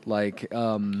 Like,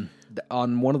 on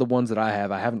one of the ones that I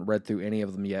haven't read through any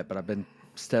of them yet, but I've been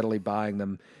steadily buying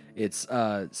them. It's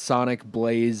Sonic,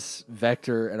 Blaze,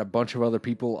 Vector, and a bunch of other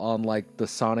people on like the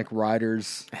Sonic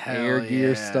Riders Air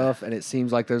Gear stuff, and it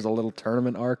seems like there's a little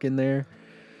tournament arc in there.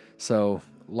 So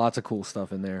lots of cool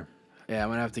stuff in there. Yeah, I'm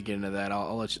gonna have to get into that.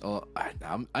 I'll let you.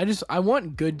 I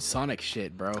want good Sonic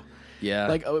shit, bro. Yeah,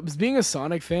 like being a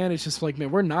Sonic fan, it's just like,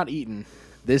 man, we're not eating.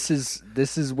 This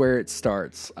is where it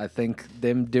starts. I think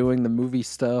them doing the movie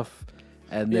stuff.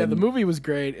 And then, the movie was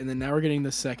great, and then now we're getting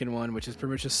the second one, which is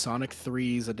pretty much a Sonic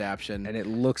 3's adaptation. And it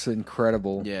looks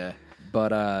incredible. Yeah.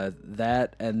 But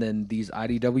that, and then these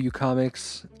IDW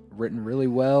comics, written really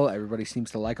well. Everybody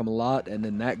seems to like them a lot. And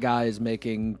then that guy is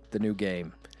making the new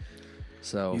game.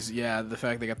 So the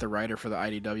fact they got the writer for the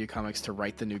IDW comics to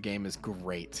write the new game is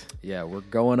great. Yeah, we're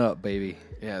going up, baby.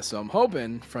 Yeah, so I'm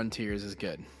hoping Frontiers is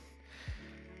good.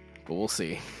 But we'll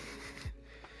see.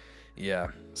 Yeah.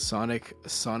 Sonic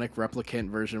Replicant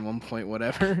version 1 point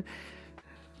whatever.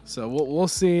 So we'll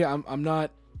see. I'm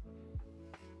not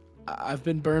I've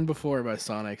been burned before by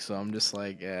Sonic, so I'm just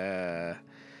like,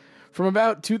 from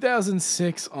about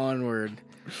 2006 onward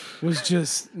was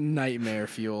just nightmare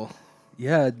fuel.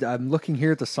 Yeah, I'm looking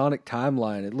here at the Sonic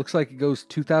timeline. It looks like it goes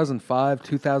 2005,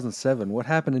 2007. What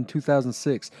happened in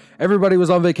 2006? Everybody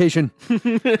was on vacation.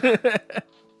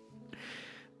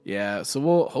 Yeah, so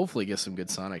we'll hopefully get some good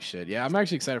Sonic shit. Yeah, I'm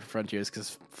actually excited for Frontiers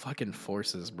because fucking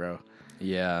Forces, bro.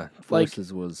 Yeah,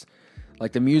 Forces was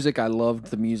like the music. I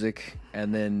loved the music,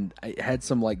 and then it had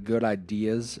some like good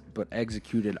ideas, but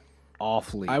executed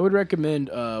awfully. I would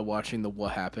recommend watching the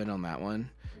What Happened on that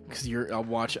one because I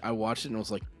watched it and I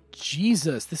was like,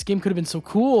 Jesus, this game could have been so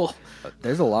cool.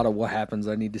 There's a lot of what happens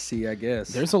I need to see, I guess.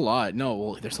 There's a lot. No,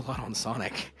 well, there's a lot on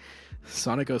Sonic.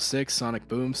 Sonic 06, Sonic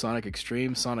Boom, Sonic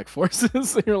Extreme, Sonic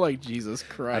Forces. You're like, Jesus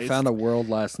Christ. I found a world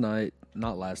last night,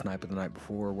 not last night, but the night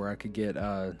before, where I could get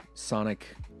Sonic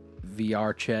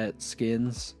VR chat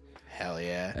skins. Hell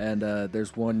yeah. And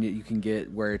there's one that you can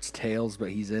get where it's Tails, but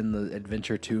he's in the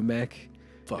Adventure 2 mech.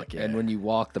 Fuck yeah. And when you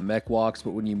walk, the mech walks,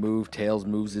 but when you move, Tails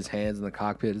moves his hands in the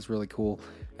cockpit. It's really cool.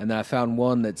 And then I found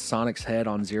one that's Sonic's head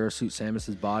on Zero Suit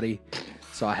Samus's body,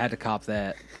 so I had to cop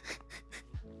that.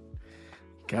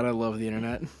 God, I love the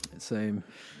internet. Same.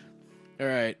 All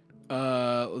right,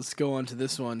 let's go on to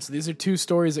this one. So these are two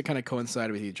stories that kind of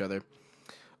coincide with each other.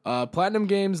 Platinum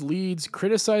Games leads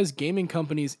criticize gaming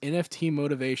companies' NFT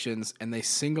motivations, and they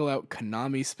single out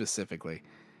Konami specifically.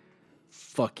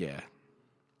 Fuck yeah.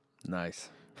 Nice.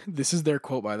 This is their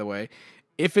quote, by the way.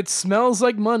 If it smells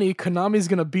like money, Konami's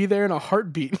going to be there in a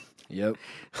heartbeat. Yep.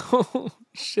 Oh,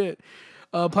 shit.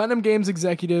 Platinum Games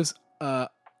executives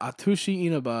Atsushi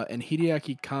Inaba and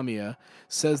Hideaki Kamiya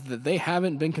says that they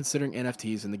haven't been considering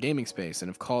NFTs in the gaming space and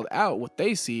have called out what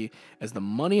they see as the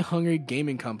money-hungry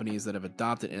gaming companies that have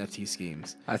adopted NFT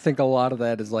schemes. I think a lot of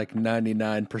that is like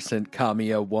 99%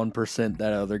 Kamiya, 1%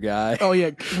 that other guy. Oh,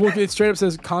 yeah. Well, it straight up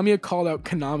says Kamiya called out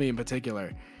Konami in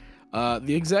particular.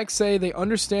 The execs say they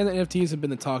understand that NFTs have been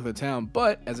the talk of the town,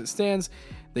 but as it stands,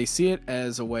 they see it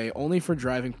as a way only for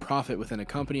driving profit within a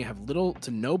company and have little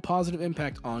to no positive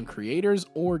impact on creators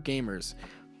or gamers.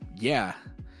 Yeah.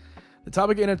 The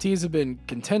topic of NFTs have been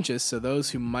contentious, so those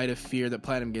who might have feared that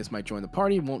Platinum Games might join the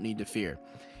party won't need to fear.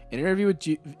 In an interview with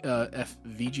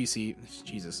VGC,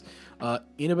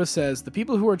 Inaba says, the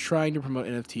people who are trying to promote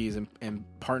NFTs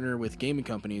and partner with gaming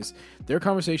companies, their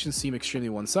conversations seem extremely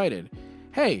one-sided.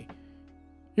 Hey,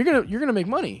 you're gonna make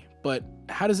money, but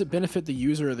how does it benefit the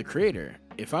user or the creator?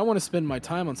 If I want to spend my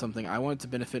time on something, I want it to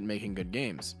benefit making good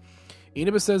games.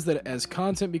 Inaba says that as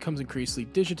content becomes increasingly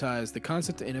digitized, the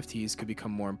concept of NFTs could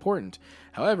become more important.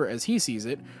 However, as he sees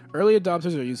it, early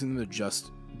adopters are using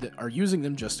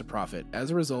them just to profit.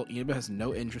 As a result, Inaba has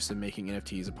no interest in making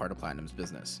NFTs a part of Platinum's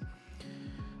business.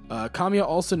 Kamiya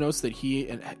also notes that he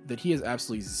has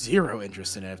absolutely zero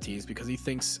interest in NFTs because he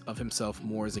thinks of himself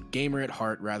more as a gamer at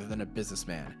heart rather than a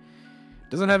businessman.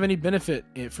 Doesn't have any benefit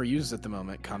for users at the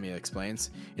moment, Kamiya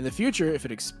explains. In the future, if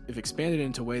expanded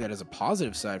into a way that has a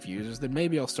positive side for users, then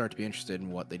maybe I'll start to be interested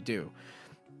in what they do.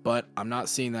 But I'm not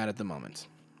seeing that at the moment.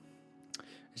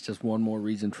 It's just one more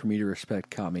reason for me to respect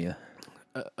Kamiya.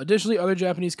 Additionally, other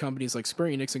Japanese companies like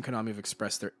Square Enix and Konami have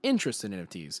expressed their interest in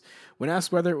NFTs. When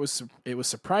asked whether it was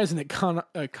surprising that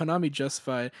Konami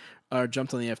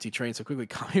jumped on the NFT train so quickly,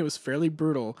 Kamiya was fairly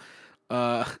brutal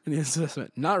in the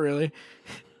assessment. Not really.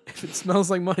 If it smells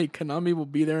like money, Konami will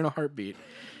be there in a heartbeat.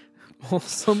 While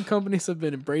some companies have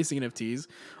been embracing NFTs,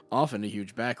 often a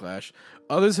huge backlash,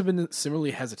 others have been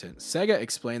similarly hesitant. Sega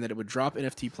explained that it would drop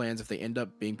NFT plans if they end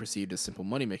up being perceived as simple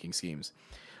money-making schemes.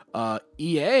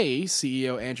 EA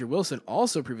CEO Andrew Wilson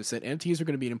also previously said NFTs are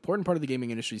going to be an important part of the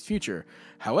gaming industry's future.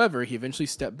 However, he eventually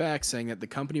stepped back, saying that the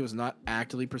company was not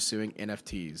actively pursuing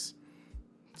NFTs.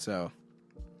 So,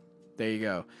 there you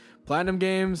go. Platinum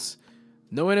Games,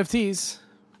 no NFTs,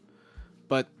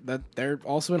 but they're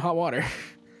also in hot water.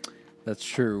 That's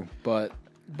true, but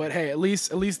hey, at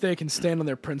least they can stand on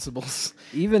their principles.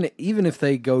 Even if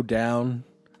they go down,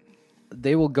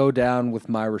 they will go down with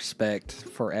my respect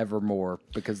forevermore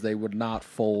because they would not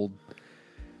fold,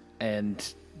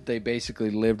 and they basically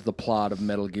lived the plot of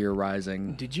Metal Gear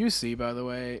Rising. Did you see, by the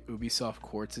way, Ubisoft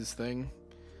Quartz's thing?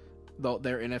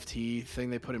 Their NFT thing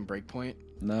they put in Breakpoint?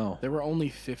 No. There were only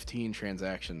 15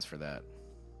 transactions for that.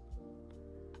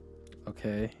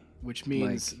 Okay. Which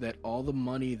means that all the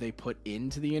money they put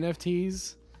into the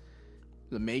NFTs,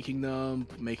 making the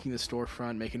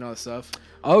storefront, making all the stuff.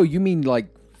 Oh, you mean like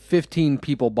 15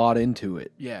 people bought into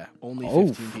it? Yeah, only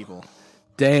 15 people.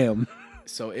 Damn.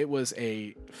 So it was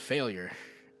a failure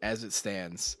as it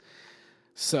stands.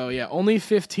 So yeah, only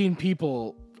 15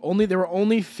 people There were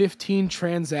only 15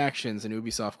 transactions in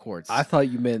Ubisoft Quartz. I thought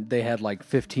you meant they had like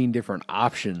 15 different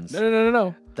options.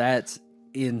 No. That's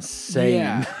insane.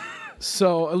 Yeah.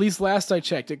 So at least last I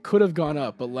checked, it could have gone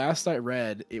up, but last I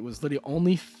read, it was literally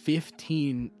only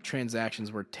 15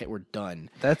 transactions were done.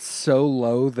 That's so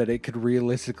low that it could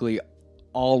realistically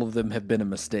all of them have been a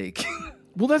mistake.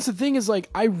 Well, that's the thing is, like,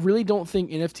 I really don't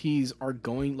think NFTs are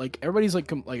going, like, everybody's like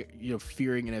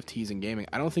fearing NFTs in gaming.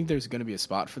 I don't think there's going to be a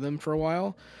spot for them for a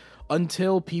while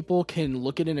until people can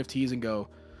look at NFTs and go,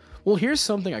 well, here's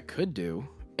something I could do,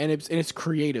 and it's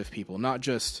creative people, not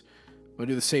just I'm gonna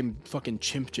do the same fucking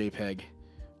chimp JPEG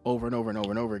over and over and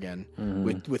over and over again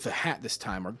with a hat this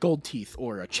time, or gold teeth,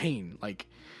 or a chain. Like,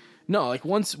 no, like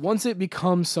once it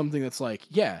becomes something that's like,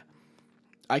 yeah,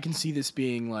 I can see this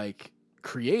being like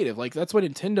creative. Like that's what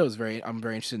Nintendo's I'm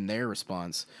very interested in their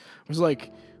response. It was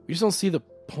like, we just don't see the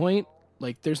point.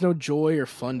 Like there's no joy or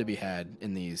fun to be had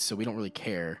in these, so we don't really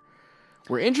care.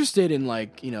 We're interested in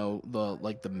like, you know,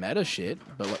 the meta shit,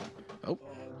 but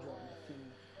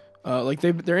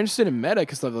they're interested in meta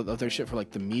because of their shit for like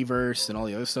the Miiverse and all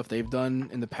the other stuff they've done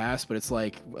in the past, but it's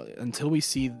like until we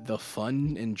see the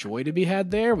fun and joy to be had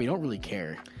there, we don't really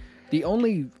care. The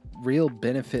only real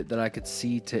benefit that I could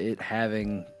see to it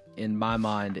having in my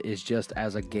mind is just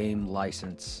as a game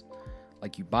license.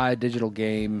 Like you buy a digital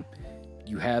game,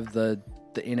 you have the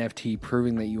NFT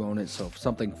proving that you own it, so if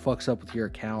something fucks up with your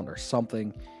account or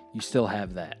something, you still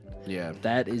have that. Yeah.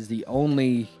 That is the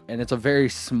only, and it's a very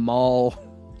small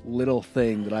little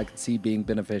thing that I could see being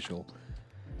beneficial.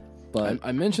 But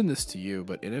I mentioned this to you,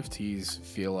 but NFTs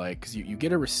feel like, because you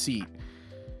get a receipt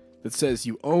that says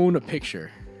you own a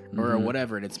picture or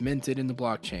whatever, and it's minted in the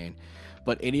blockchain,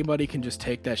 but anybody can just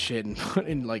take that shit and put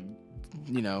in, like,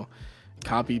 you know,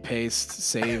 copy, paste,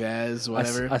 save as,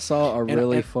 whatever. I saw a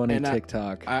really funny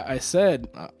TikTok. I said,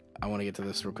 I want to get to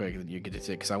this real quick, and you get to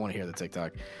take, because I want to hear the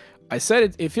TikTok. I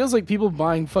said it feels like people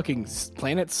buying fucking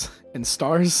planets and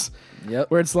stars.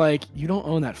 Yep. Where it's like, you don't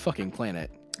own that fucking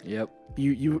planet. Yep.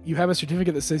 You have a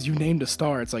certificate that says you named a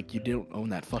star. It's like, you don't own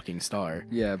that fucking star.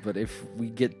 Yeah, but if we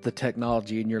get the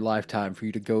technology in your lifetime for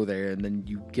you to go there, and then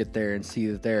you get there and see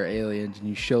that they're aliens, and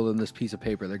you show them this piece of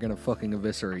paper, they're gonna fucking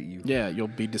eviscerate you. Yeah, you'll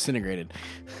be disintegrated.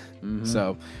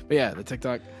 So, but yeah, the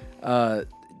TikTok.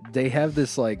 They have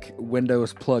this like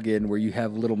Windows plugin where you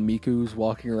have little Mikus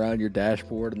walking around your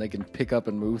dashboard and they can pick up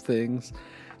and move things.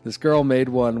 This girl made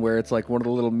one where it's like one of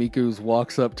the little Mikus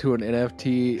walks up to an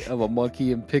NFT of a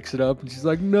monkey and picks it up, and she's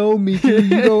like, "No, Miku,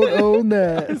 you don't own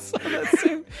that." I saw that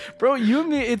same. Bro, you and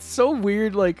me, it's so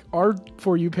weird. Like, our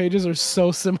For You pages are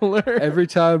so similar. Every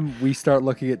time we start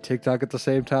looking at TikTok at the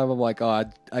same time, I'm like, "Oh,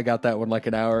 I got that one like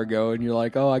an hour ago," and you're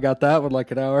like, "Oh, I got that one like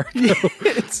an hour ago."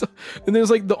 And there's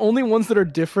like the only ones that are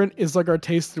different is like our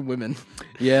taste in women.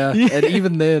 Yeah, and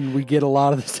even then, we get a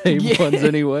lot of the same ones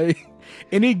anyway.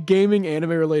 Any gaming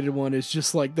anime related one is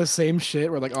just like the same shit.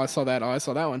 We're like, oh, I saw that. Oh, I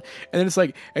saw that one. And then it's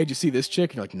like, hey, did you see this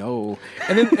chick? And you're like, no.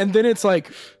 And then it's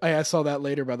like, hey, I saw that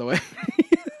later, by the way.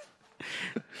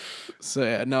 So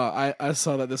yeah, no, I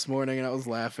saw that this morning and I was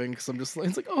laughing because I'm just like,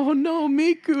 it's like, oh no,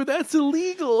 Miku, that's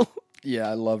illegal. Yeah,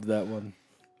 I loved that one.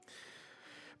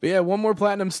 But yeah, one more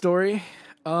Platinum story.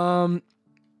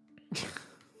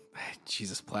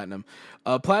 Jesus, Platinum.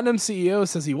 Platinum CEO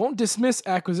says he won't dismiss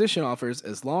acquisition offers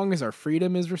as long as our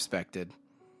freedom is respected.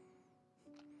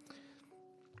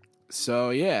 So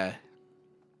yeah,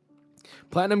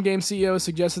 Platinum Game CEO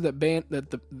suggested that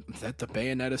the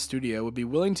Bayonetta studio would be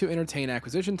willing to entertain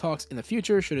acquisition talks in the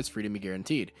future should its freedom be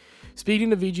guaranteed. Speaking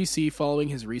to VGC following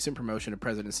his recent promotion to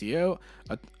President and CEO,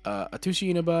 Atushi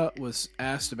Inaba was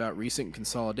asked about recent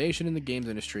consolidation in the games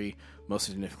industry, most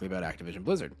significantly about Activision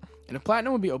Blizzard, and if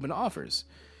Platinum would be open to offers.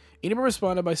 Inaba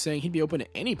responded by saying he'd be open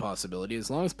to any possibility as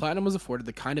long as Platinum was afforded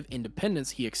the kind of independence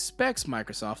he expects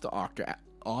Microsoft to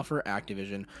offer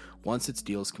Activision once its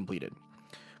deal is completed.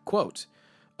 Quote,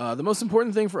 the most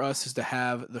important thing for us is to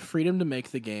have the freedom to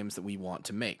make the games that we want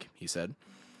to make, he said.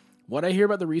 What I hear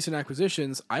about the recent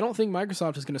acquisitions, I don't think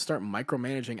Microsoft is going to start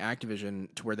micromanaging Activision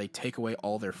to where they take away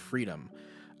all their freedom.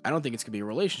 I don't think it's going to be a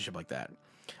relationship like that.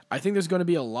 I think there's going to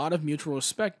be a lot of mutual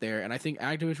respect there, and I think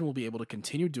Activision will be able to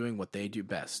continue doing what they do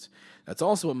best. That's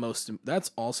also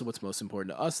what's most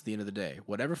important to us at the end of the day,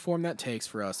 whatever form that takes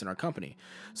for us and our company.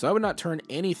 So I would not turn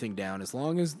anything down as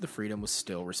long as the freedom was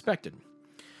still respected.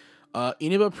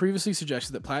 Inaba previously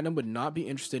suggested that Platinum would not be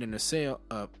interested in a sale.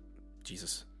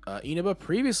 Inaba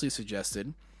previously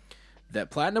suggested that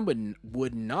Platinum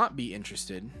would not be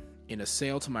interested in a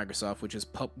sale to Microsoft,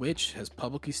 which has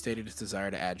publicly stated its desire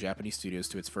to add Japanese studios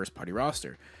to its first-party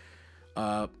roster.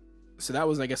 So that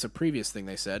was, I guess, a previous thing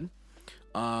they said.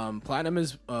 Platinum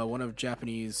is one of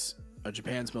Japanese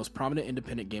Japan's most prominent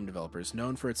independent game developers,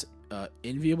 known for its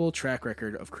enviable track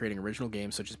record of creating original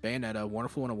games such as Bayonetta,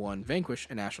 Wonderful 101, Vanquish,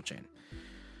 and Astral Chain,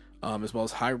 as well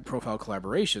as high-profile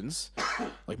collaborations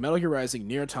like Metal Gear Rising,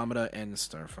 Nier Automata, and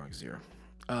Star Fox Zero.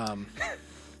 And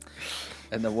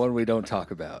the one we don't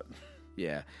talk about.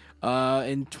 Yeah.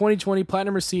 In 2020,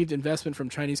 Platinum received investment from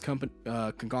Chinese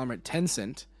conglomerate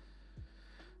Tencent.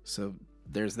 So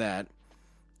there's that.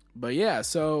 But yeah,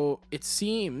 so it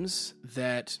seems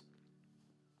that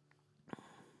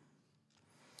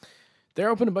they're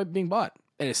open to being bought.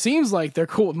 And it seems like they're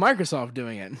cool with Microsoft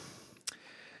doing it.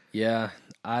 Yeah.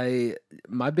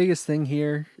 My biggest thing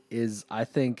here is I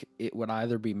think it would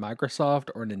either be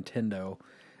Microsoft or Nintendo.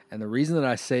 And the reason that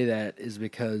I say that is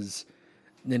because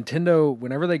Nintendo,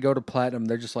 whenever they go to Platinum,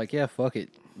 they're just like, yeah, fuck it.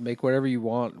 Make whatever you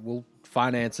want. We'll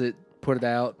finance it, put it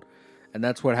out. And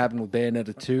that's what happened with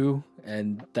Bayonetta 2.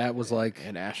 And that was like...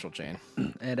 And Astral Chain.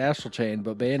 And Astral Chain.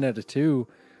 But Bayonetta 2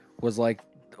 was like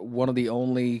one of the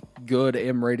only good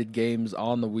M-rated games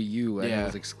on the Wii U. And it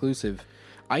was exclusive.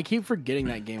 I keep forgetting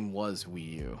that game was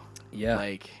Wii U. Yeah.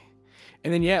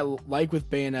 And then, like with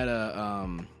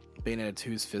Bayonetta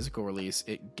 2's physical release,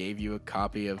 it gave you a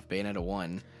copy of Bayonetta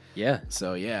 1. Yeah.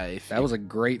 So, yeah. That was a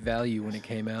great value when it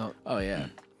came out. Oh, yeah.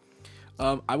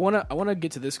 I wanna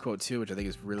get to this quote too, which I think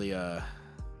is really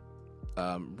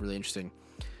really interesting.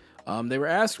 They were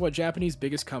asked why Japanese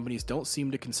biggest companies don't seem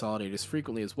to consolidate as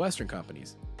frequently as Western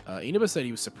companies. Inaba said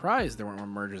he was surprised there weren't more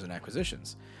mergers and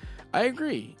acquisitions. I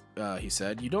agree, he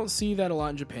said. You don't see that a lot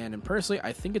in Japan, and personally,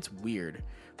 I think it's weird.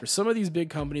 For some of these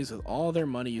big companies with all their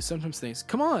money, you sometimes think,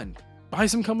 come on, buy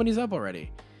some companies up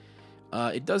already.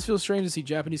 It does feel strange to see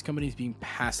Japanese companies being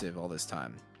passive all this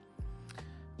time.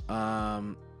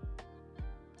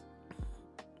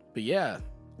 But yeah,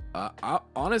 I,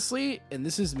 honestly, and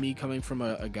this is me coming from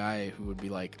a guy who would be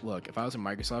like, look, if I was in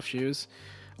Microsoft shoes,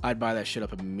 I'd buy that shit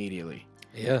up immediately.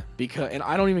 Yeah. And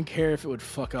I don't even care if it would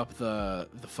fuck up the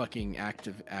fucking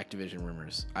Activision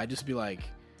rumors. I'd just be like,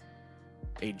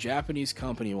 a Japanese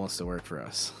company wants to work for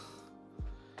us.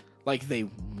 Like, they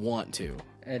want to.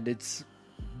 And it's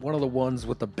one of the ones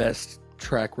with the best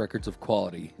track records of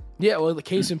quality. Yeah, well, the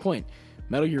case in point.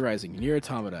 Metal Gear Rising, Nier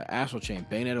Automata, Astral Chain,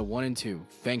 Bayonetta 1 and 2,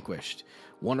 Vanquished,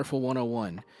 Wonderful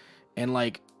 101, and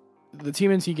like the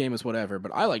TMNT game is whatever,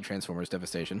 but I like Transformers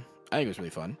Devastation. I think it was really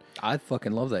fun. I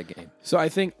fucking love that game. So I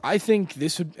think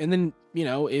this would, and then, you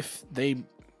know, if they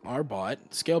are bought,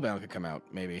 Scalebound could come out,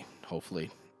 maybe, hopefully.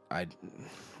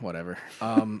 Whatever.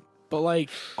 But like,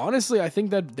 honestly, I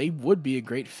think that they would be a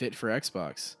great fit for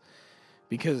Xbox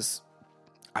because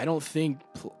I don't think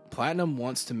Platinum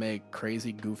wants to make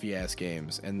crazy, goofy-ass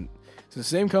games. And it's the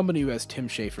same company who has Tim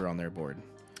Schafer on their board.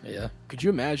 Yeah. Could you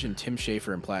imagine Tim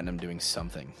Schafer and Platinum doing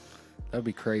something? That'd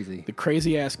be crazy. The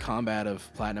crazy-ass combat of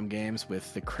Platinum games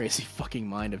with the crazy fucking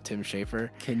mind of Tim Schafer.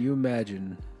 Can you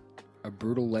imagine a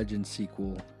Brutal Legend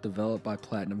sequel developed by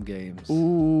Platinum Games?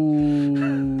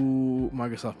 Ooh.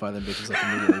 Microsoft, buy them bitches like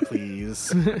immediately,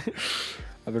 please.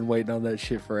 I've been waiting on that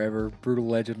shit forever. Brutal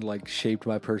Legend, like, shaped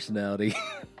my personality.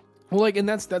 Well, like, and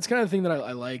that's kind of the thing that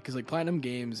I like, because, like, Platinum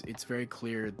Games, it's very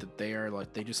clear that they are,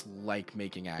 like, they just like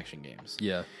making action games.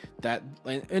 Yeah.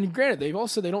 And granted, they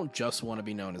don't just want to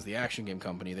be known as the action game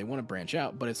company. They want to branch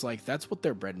out, but it's like, that's what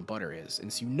their bread and butter is.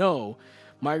 And so, you know,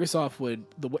 Microsoft would,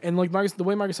 the way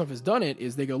Microsoft has done it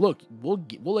is they go, look, we'll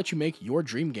let you make your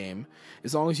dream game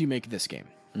as long as you make this game.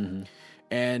 Mm-hmm.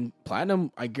 And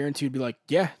Platinum, I guarantee, would be like,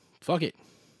 yeah, fuck it.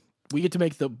 We get to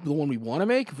make the one we want to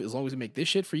make as long as we make this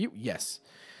shit for you. Yes.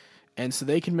 And so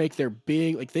they can make their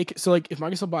big, like, if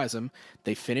Microsoft buys them,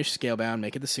 they finish Scalebound,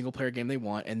 make it the single player game they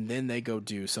want, and then they go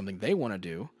do something they want to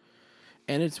do,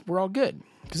 and we're all good.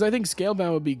 Because I think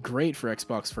Scalebound would be great for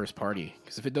Xbox first party.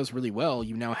 Because if it does really well,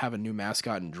 you now have a new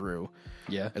mascot in Drew,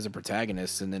 as a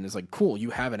protagonist, and then it's like, cool,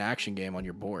 you have an action game on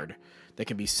your board that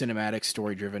can be cinematic,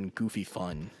 story driven, goofy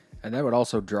fun, and that would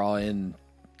also draw in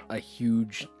a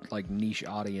huge, like, niche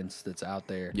audience that's out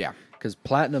there. Yeah, because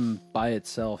Platinum by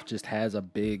itself just has a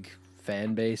big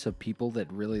fan base of people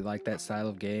that really like that style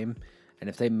of game. And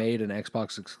if they made an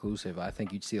Xbox exclusive, I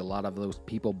think you'd see a lot of those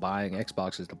people buying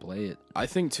Xboxes to play it. I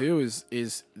think too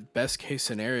is best case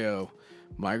scenario,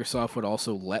 Microsoft would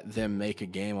also let them make a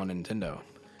game on Nintendo.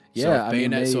 Yeah,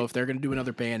 so if they're going to do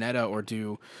another Bayonetta or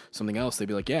do something else, they'd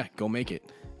be like, yeah, go make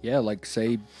it. Yeah, like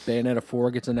say Bayonetta 4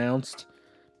 gets announced,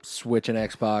 Switch and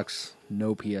Xbox,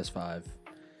 no PS5.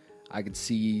 I could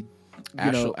see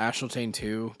Astral Chain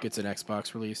 2 gets an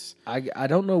Xbox release. I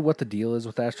don't know what the deal is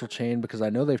with Astral Chain because I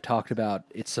know they've talked about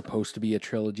it's supposed to be a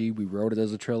trilogy. We wrote it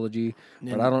as a trilogy,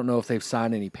 but I don't know if they've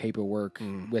signed any paperwork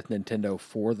with Nintendo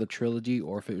for the trilogy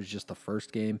or if it was just the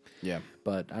first game. Yeah.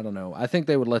 But I don't know. I think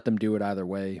they would let them do it either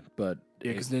way. But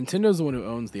yeah, because Nintendo's the one who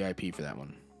owns the IP for that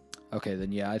one. Okay,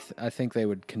 then yeah, I think they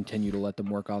would continue to let them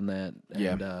work on that,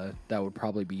 and that would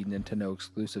probably be Nintendo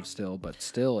exclusive still. But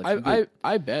still,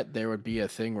 I bet there would be a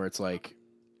thing where it's like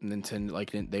Nintendo,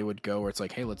 like they would go where it's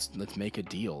like, hey, let's make a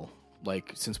deal.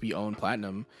 Like since we own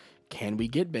Platinum, can we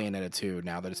get Bayonetta 2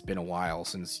 now that it's been a while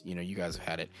since you guys have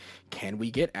had it? Can we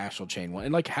get Astral Chain 1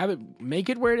 and like have it make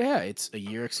it where it's a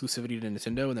year exclusivity to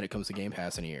Nintendo and then it comes to Game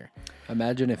Pass in a year?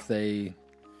 Imagine if they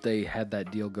had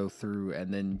that deal go through,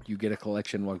 and then you get a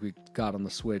collection like we got on the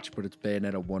Switch, but it's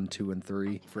Bayonetta 1, 2, and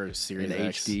 3 for Series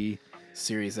X, HD,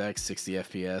 Series X, 60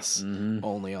 FPS,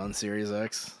 only on Series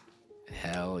X.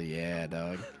 Hell yeah,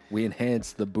 dog! We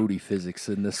enhanced the booty physics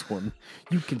in this one.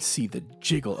 You can see the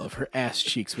jiggle of her ass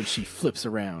cheeks when she flips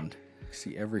around.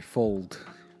 See every fold.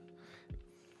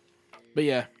 But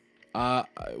yeah.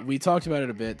 We talked about it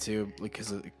a bit too,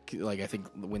 because I think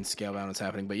when Scalebound is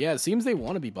happening. But yeah, it seems they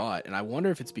want to be bought, and I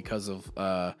wonder if it's because of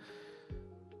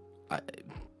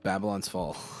Babylon's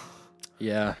Fall.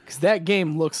 Yeah, because that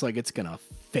game looks like it's gonna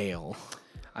fail.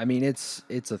 I mean, it's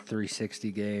a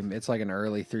 360 game. It's like an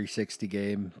early 360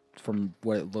 game from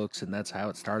what it looks, and that's how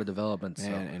it started development. So.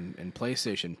 And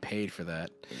PlayStation paid for that.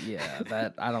 Yeah,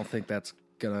 that I don't think that's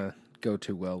gonna go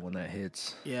too well when that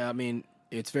hits. Yeah, I mean.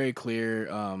 It's very clear.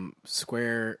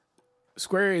 Square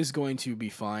is going to be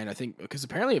fine, I think, because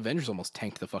apparently Avengers almost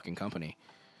tanked the fucking company.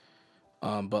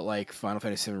 But like Final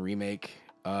Fantasy VII Remake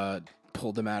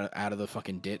pulled them out of the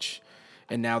fucking ditch,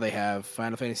 and now they have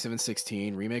Final Fantasy VII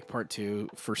 16 Remake Part 2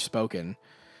 Forspoken,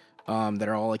 that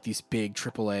are all like these big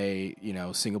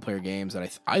AAA single player games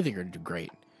that I think are gonna do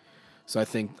great. So I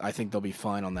think they'll be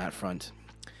fine on that front.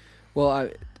 Well,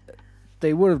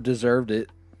 they would have deserved it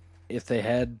if they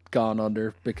had gone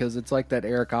under, because it's like that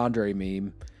Eric Andre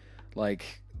meme. Like,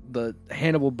 the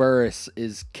Hannibal Buress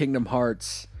is Kingdom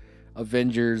Hearts,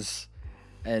 Avengers,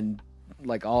 and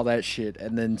like all that shit,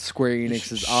 and then Square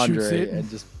Enix is Andre, and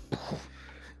just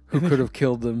who could have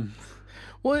killed them?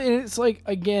 Well, and it's like,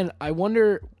 again, I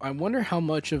wonder how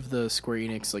much of the Square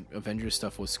Enix like Avengers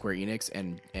stuff was Square Enix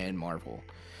and Marvel.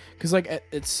 Because like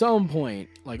at some point,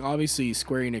 like obviously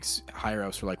Square Enix higher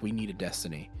ups were like, we need a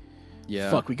Destiny. Yeah.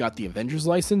 Fuck, we got the Avengers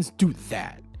license? Do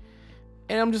that.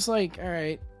 And I'm just like, all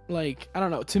right, like, I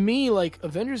don't know. To me, like,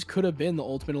 Avengers could have been the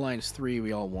Ultimate Alliance 3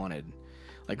 we all wanted.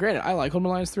 Like, granted, I like Ultimate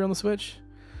Alliance 3 on the Switch.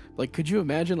 Like, could you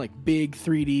imagine, like, big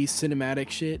 3D cinematic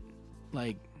shit?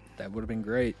 Like... That would have been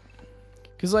great.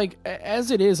 Because, like,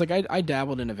 as it is, like, I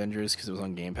dabbled in Avengers because it was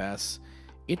on Game Pass.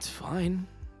 It's fine.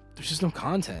 There's just no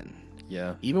content.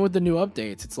 Yeah. Even with the new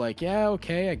updates, it's like, yeah,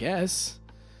 okay, I guess.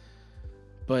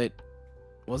 But...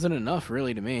 wasn't enough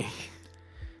really to me.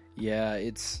 Yeah,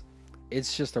 it's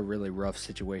just a really rough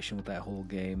situation with that whole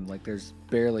game. Like, there's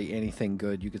barely anything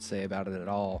good you could say about it at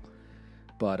all.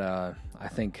 But I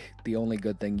think the only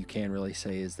good thing you can really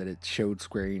say is that it showed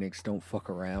Square Enix don't fuck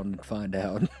around and find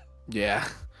out. Yeah.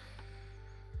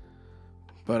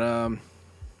 But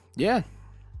yeah.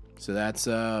 So that's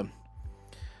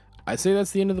I'd say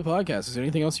that's the end of the podcast. Is there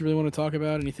anything else you really want to talk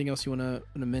about? Anything else you want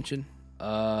to mention?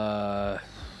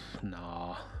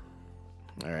 Nah.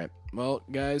 All right. Well,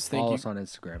 guys, thank you. Follow us on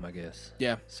Instagram, I guess.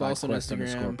 Yeah, follow us on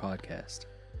Instagram. Podcast.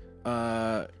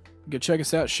 Go check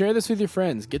us out. Share this with your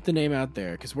friends. Get the name out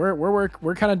there, because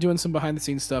we're kind of doing some behind the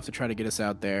scenes stuff to try to get us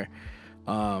out there.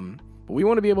 But we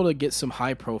want to be able to get some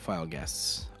high profile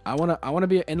guests. I want to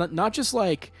be, and not just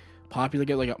like popular,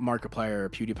 get like a Markiplier or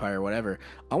PewDiePie or whatever.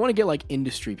 I want to get like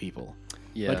industry people.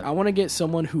 Yeah. Like, I want to get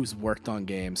someone who's worked on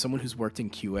games, someone who's worked in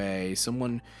QA,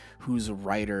 someone who's a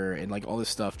writer, and like all this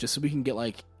stuff, just so we can get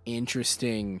like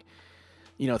interesting,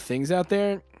 things out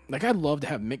there. Like, I'd love to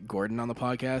have Mick Gordon on the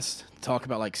podcast, talk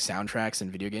about like soundtracks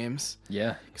and video games.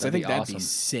 Yeah, because I think that'd be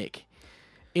sick.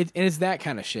 And it's that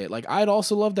kind of shit. Like, I'd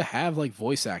also love to have like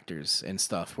voice actors and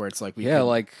stuff where it's like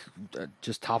like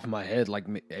just top of my head, like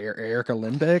Erica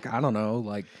Lindbeck. I don't know,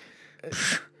 like.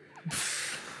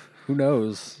 Who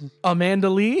knows? Amanda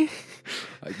Lee?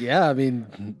 Yeah, I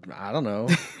mean, I don't know.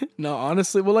 No,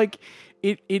 honestly, well, like,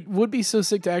 it would be so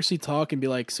sick to actually talk and be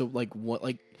like, so, like, what,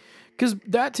 like, because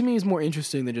that to me is more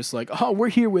interesting than just like, oh, we're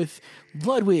here with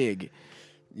Ludwig.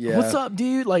 Yeah. What's up,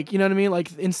 dude? Like, you know what I mean?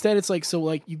 Like, instead, it's like, so,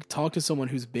 like, you talk to someone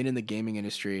who's been in the gaming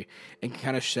industry and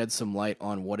kind of shed some light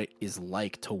on what it is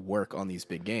like to work on these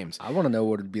big games. I want to know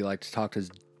what it'd be like to talk to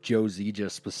Joe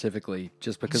Zija specifically,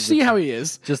 just because See how he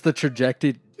is. just the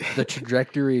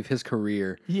trajectory of his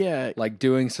career. Yeah. Like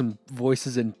doing some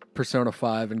voices in Persona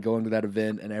 5 and going to that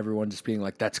event and everyone just being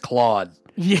like, that's Claude.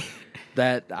 Yeah.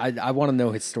 That I want to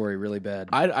know his story really bad.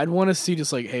 I'd want to see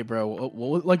just like, hey, bro,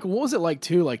 what was it like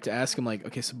too? Like to ask him like,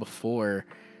 okay, so before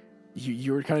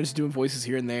you were kind of just doing voices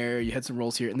here and there, you had some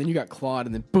roles here, and then you got Claude,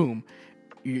 and then boom,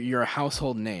 you're a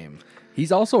household name.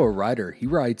 He's also a writer. He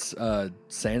writes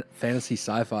fantasy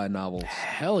sci-fi novels.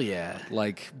 Hell yeah.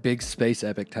 Like big space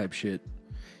epic type shit.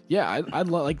 Yeah, I'd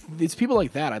love, like, it's people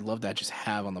like that I'd love to just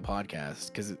have on the podcast,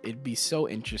 because it'd be so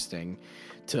interesting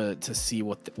to see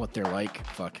what they're like.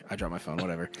 Fuck, I dropped my phone,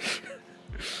 whatever.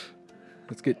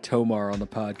 Let's get Tomar on the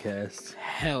podcast.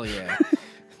 Hell yeah.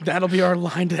 That'll be our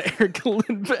line to Erica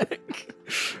Lindbeck.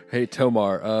 Hey,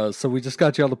 Tomar, so we just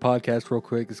got you on the podcast real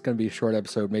quick. It's going to be a short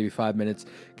episode, maybe 5 minutes.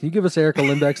 Can you give us Erica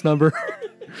Lindbeck's number?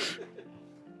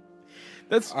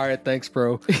 That's all right, thanks,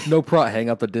 bro. No problem. Hang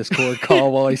up the Discord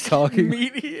call while he's talking.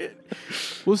 immediate.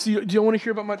 We'll see. Do you want to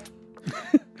hear about my...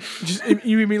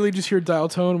 you immediately just hear dial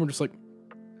tone, and we're just like,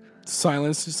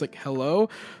 silence, just like, hello?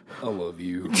 I love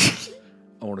you.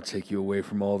 I want to take you away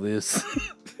from all this.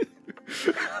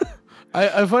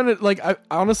 I find it, like,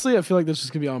 honestly, I feel like this is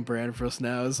just going to be on brand for us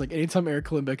now. It's like, anytime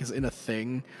Erica Lindbeck is in a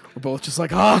thing, we're both just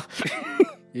like, ah!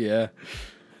 Yeah.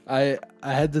 I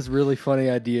had this really funny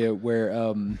idea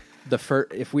where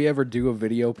if we ever do a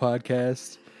video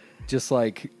podcast, just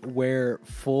like wear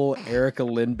full Erica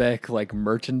Lindbeck like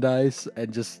merchandise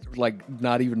and just like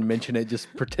not even mention it, just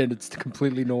pretend it's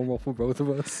completely normal for both of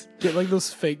us. Get like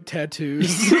those fake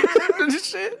tattoos.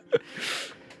 Shit.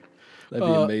 That'd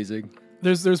be amazing.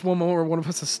 There's one moment where one of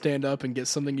us has to stand up and get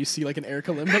something you see like an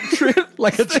Erica Lindbeck trim,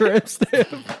 like a tramp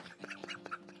stamp.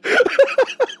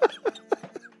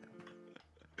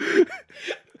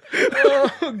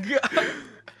 Oh god.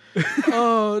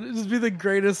 Oh, this would be the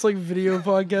greatest like video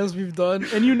podcast we've done,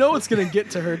 and you know it's gonna get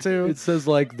to her too. It says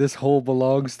like this hole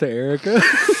belongs to Erica.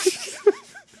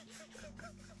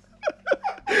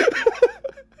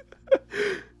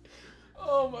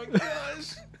 Oh my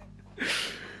gosh!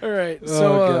 All right,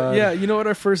 so yeah, you know what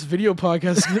our first video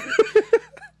podcast?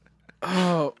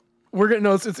 Oh, we're gonna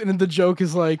know. It's and the joke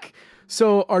is like.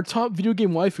 So our top video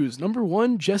game waifus, number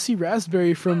 1, Jessie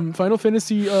Raspberry from Final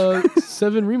Fantasy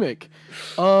VII Remake.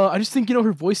 I just think,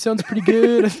 her voice sounds pretty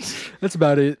good. That's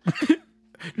about it.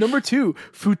 Number 2,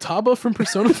 Futaba from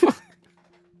Persona 5.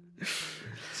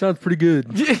 Sounds pretty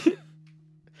good.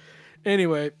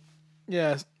 Anyway,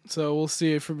 yeah, so we'll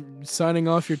see if from signing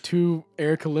off your 2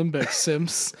 Erica Lindbeck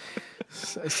simps.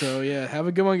 So yeah, have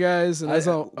a good one, guys. And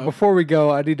before we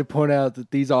go, I need to point out that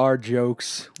these are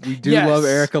jokes. We do love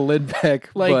Erica Lindbeck,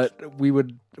 but we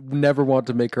would never want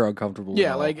to make her uncomfortable.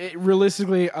 Yeah, like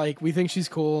realistically, like we think she's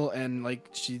cool, and like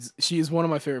she is one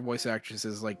of my favorite voice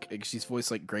actresses. Like she's voiced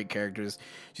like great characters.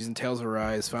 She's in Tales of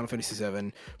Arise, Final Fantasy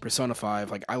VII, Persona 5.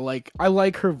 Like I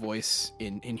like her voice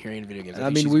in hearing video games. I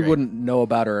mean, we wouldn't know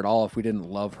about her at all if we didn't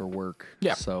love her work.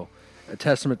 Yeah, so. A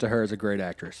testament to her as a great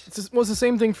actress. It's the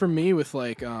same thing for me with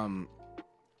like with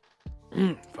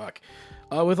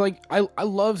like I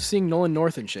love seeing Nolan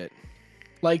North and shit.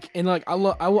 Like and like I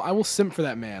will simp for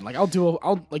that man. Like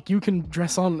I'll like you can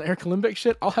dress on Erica Lindbeck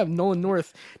shit. I'll have Nolan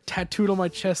North tattooed on my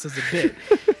chest as a bit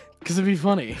because it'd be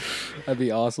funny. That'd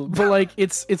be awesome. But like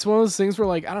it's one of those things where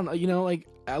like I don't know, like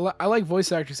I like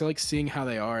voice actors. I like seeing how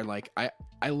they are. Like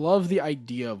I love the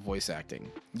idea of voice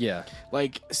acting. Yeah.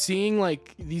 Like seeing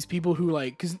like these people who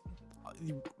like, cause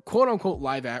quote unquote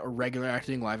or regular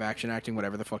acting, live action acting,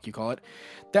 whatever the fuck you call it.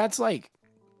 That's like,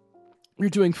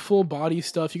 you're doing full body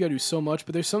stuff. You gotta do so much,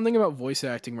 but there's something about voice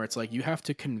acting where it's like, you have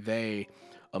to convey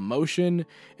emotion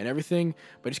and everything,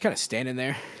 but just kind of standing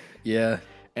there. Yeah.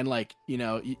 And like,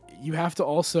 you have to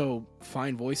also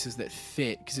find voices that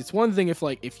fit, because it's one thing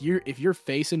if your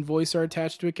face and voice are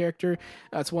attached to a character,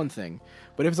 that's one thing.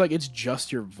 But if it's like it's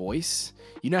just your voice,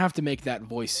 you now have to make that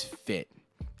voice fit.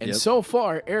 And so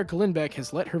far, Erica Lindbeck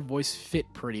has let her voice fit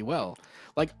pretty well.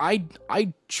 Like I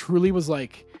truly was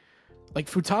like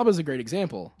Futaba is a great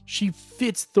example. She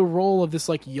fits the role of this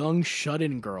like young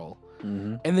shut-in girl.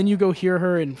 Mm-hmm. And then you go hear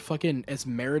her in fucking as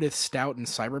Meredith Stout in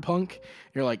Cyberpunk.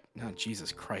 You're like, oh,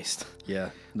 Jesus Christ.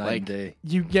 Yeah, night and day.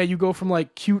 You go from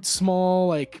like cute, small,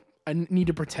 like I need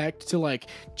to protect to like,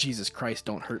 Jesus Christ,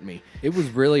 don't hurt me. It was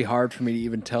really hard for me to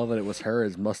even tell that it was her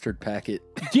as Mustard Packet.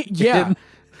 Yeah.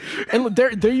 And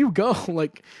there you go.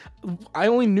 Like, I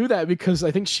only knew that because I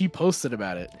think she posted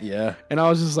about it. Yeah. And I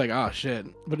was just like, oh shit.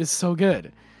 But it's so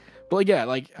good. But like, yeah,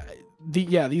 like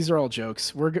these are all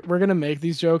jokes. We're gonna make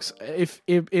these jokes. If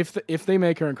they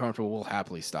make her uncomfortable, we'll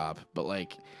happily stop. But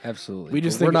like, Absolutely. we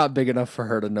just But we're think not big enough for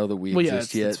her to know that we well, yeah,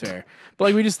 exist yet. it's fair. But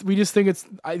like, we just think it's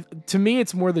to me,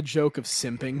 it's more the joke of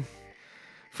simping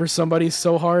for somebody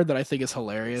so hard that I think is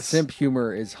hilarious. Simp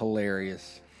humor is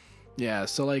hilarious. Yeah,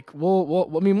 so like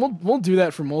we'll do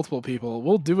that for multiple people.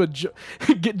 We'll do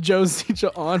get Joe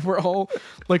Zija on. We're all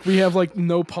like we have like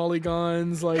no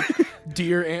polygons, like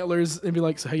deer antlers, and be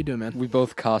like, so how you doing, man? We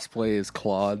both cosplay as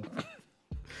Claude.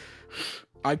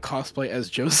 I cosplay as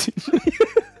Joe Zija.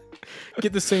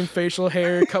 Get the same facial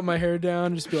hair, cut my hair down,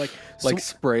 and just be like, Like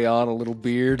spray on a little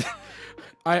beard.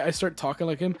 I start talking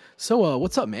like him. So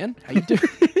what's up, man? How you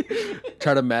doing?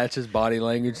 Try to match his body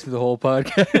language through the whole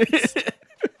podcast.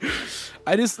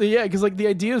 Because like the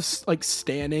idea of like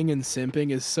standing and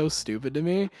simping is so stupid to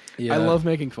me. Yeah. I love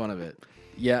making fun of it.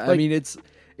 Yeah, I Like- mean it's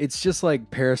just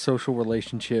like parasocial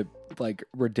relationship like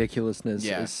ridiculousness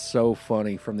Yeah. is so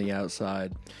funny from the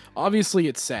outside. Obviously,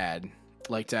 it's sad,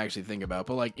 like to actually think about,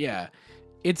 but like, yeah,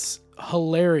 it's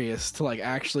hilarious to like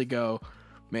actually go,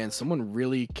 man, someone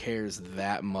really cares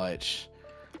that much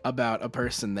about a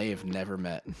person they have never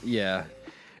met. Yeah.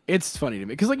 It's funny to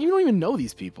me because like you don't even know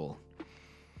these people.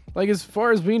 Like as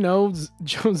far as we know,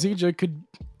 Joe Zija could.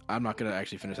 I'm not gonna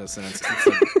actually finish that sentence. It's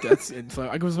like, that's.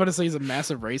 I was about to say he's a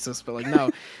massive racist, but like no,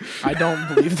 I don't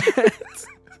believe that.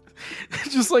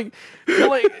 Just like,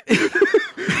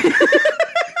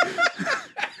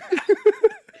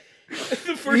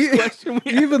 the first question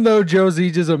we Even though Joe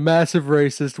Zija's a massive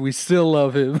racist, we still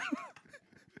love him.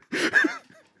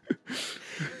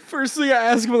 first thing I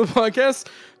ask him on the podcast.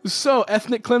 So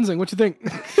ethnic cleansing, what you think?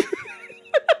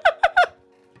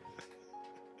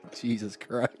 Jesus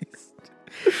Christ.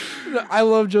 I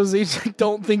love Joe Zija. I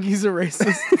don't think he's a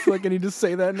racist. I feel like I need to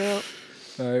say that now.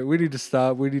 All right, we need to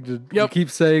stop. We need to Yep. keep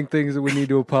saying things that we need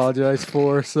to apologize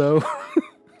for. So,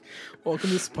 Welcome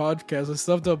to this podcast. I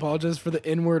still have to apologize for the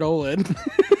N-word OLED.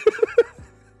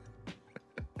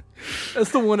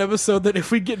 That's the one episode that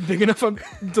if we get big enough, I'm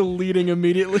deleting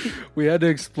immediately. we had to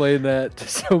explain that to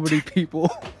so many people.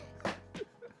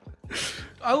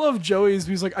 I love Joey's.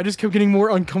 He's like, I just kept getting more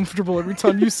uncomfortable every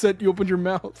time you opened your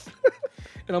mouth.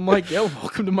 And I'm like, yeah,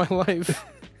 welcome to my life.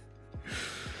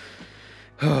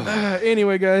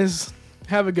 Anyway, guys,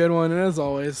 have a good one. And as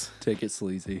always, Take it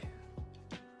sleazy.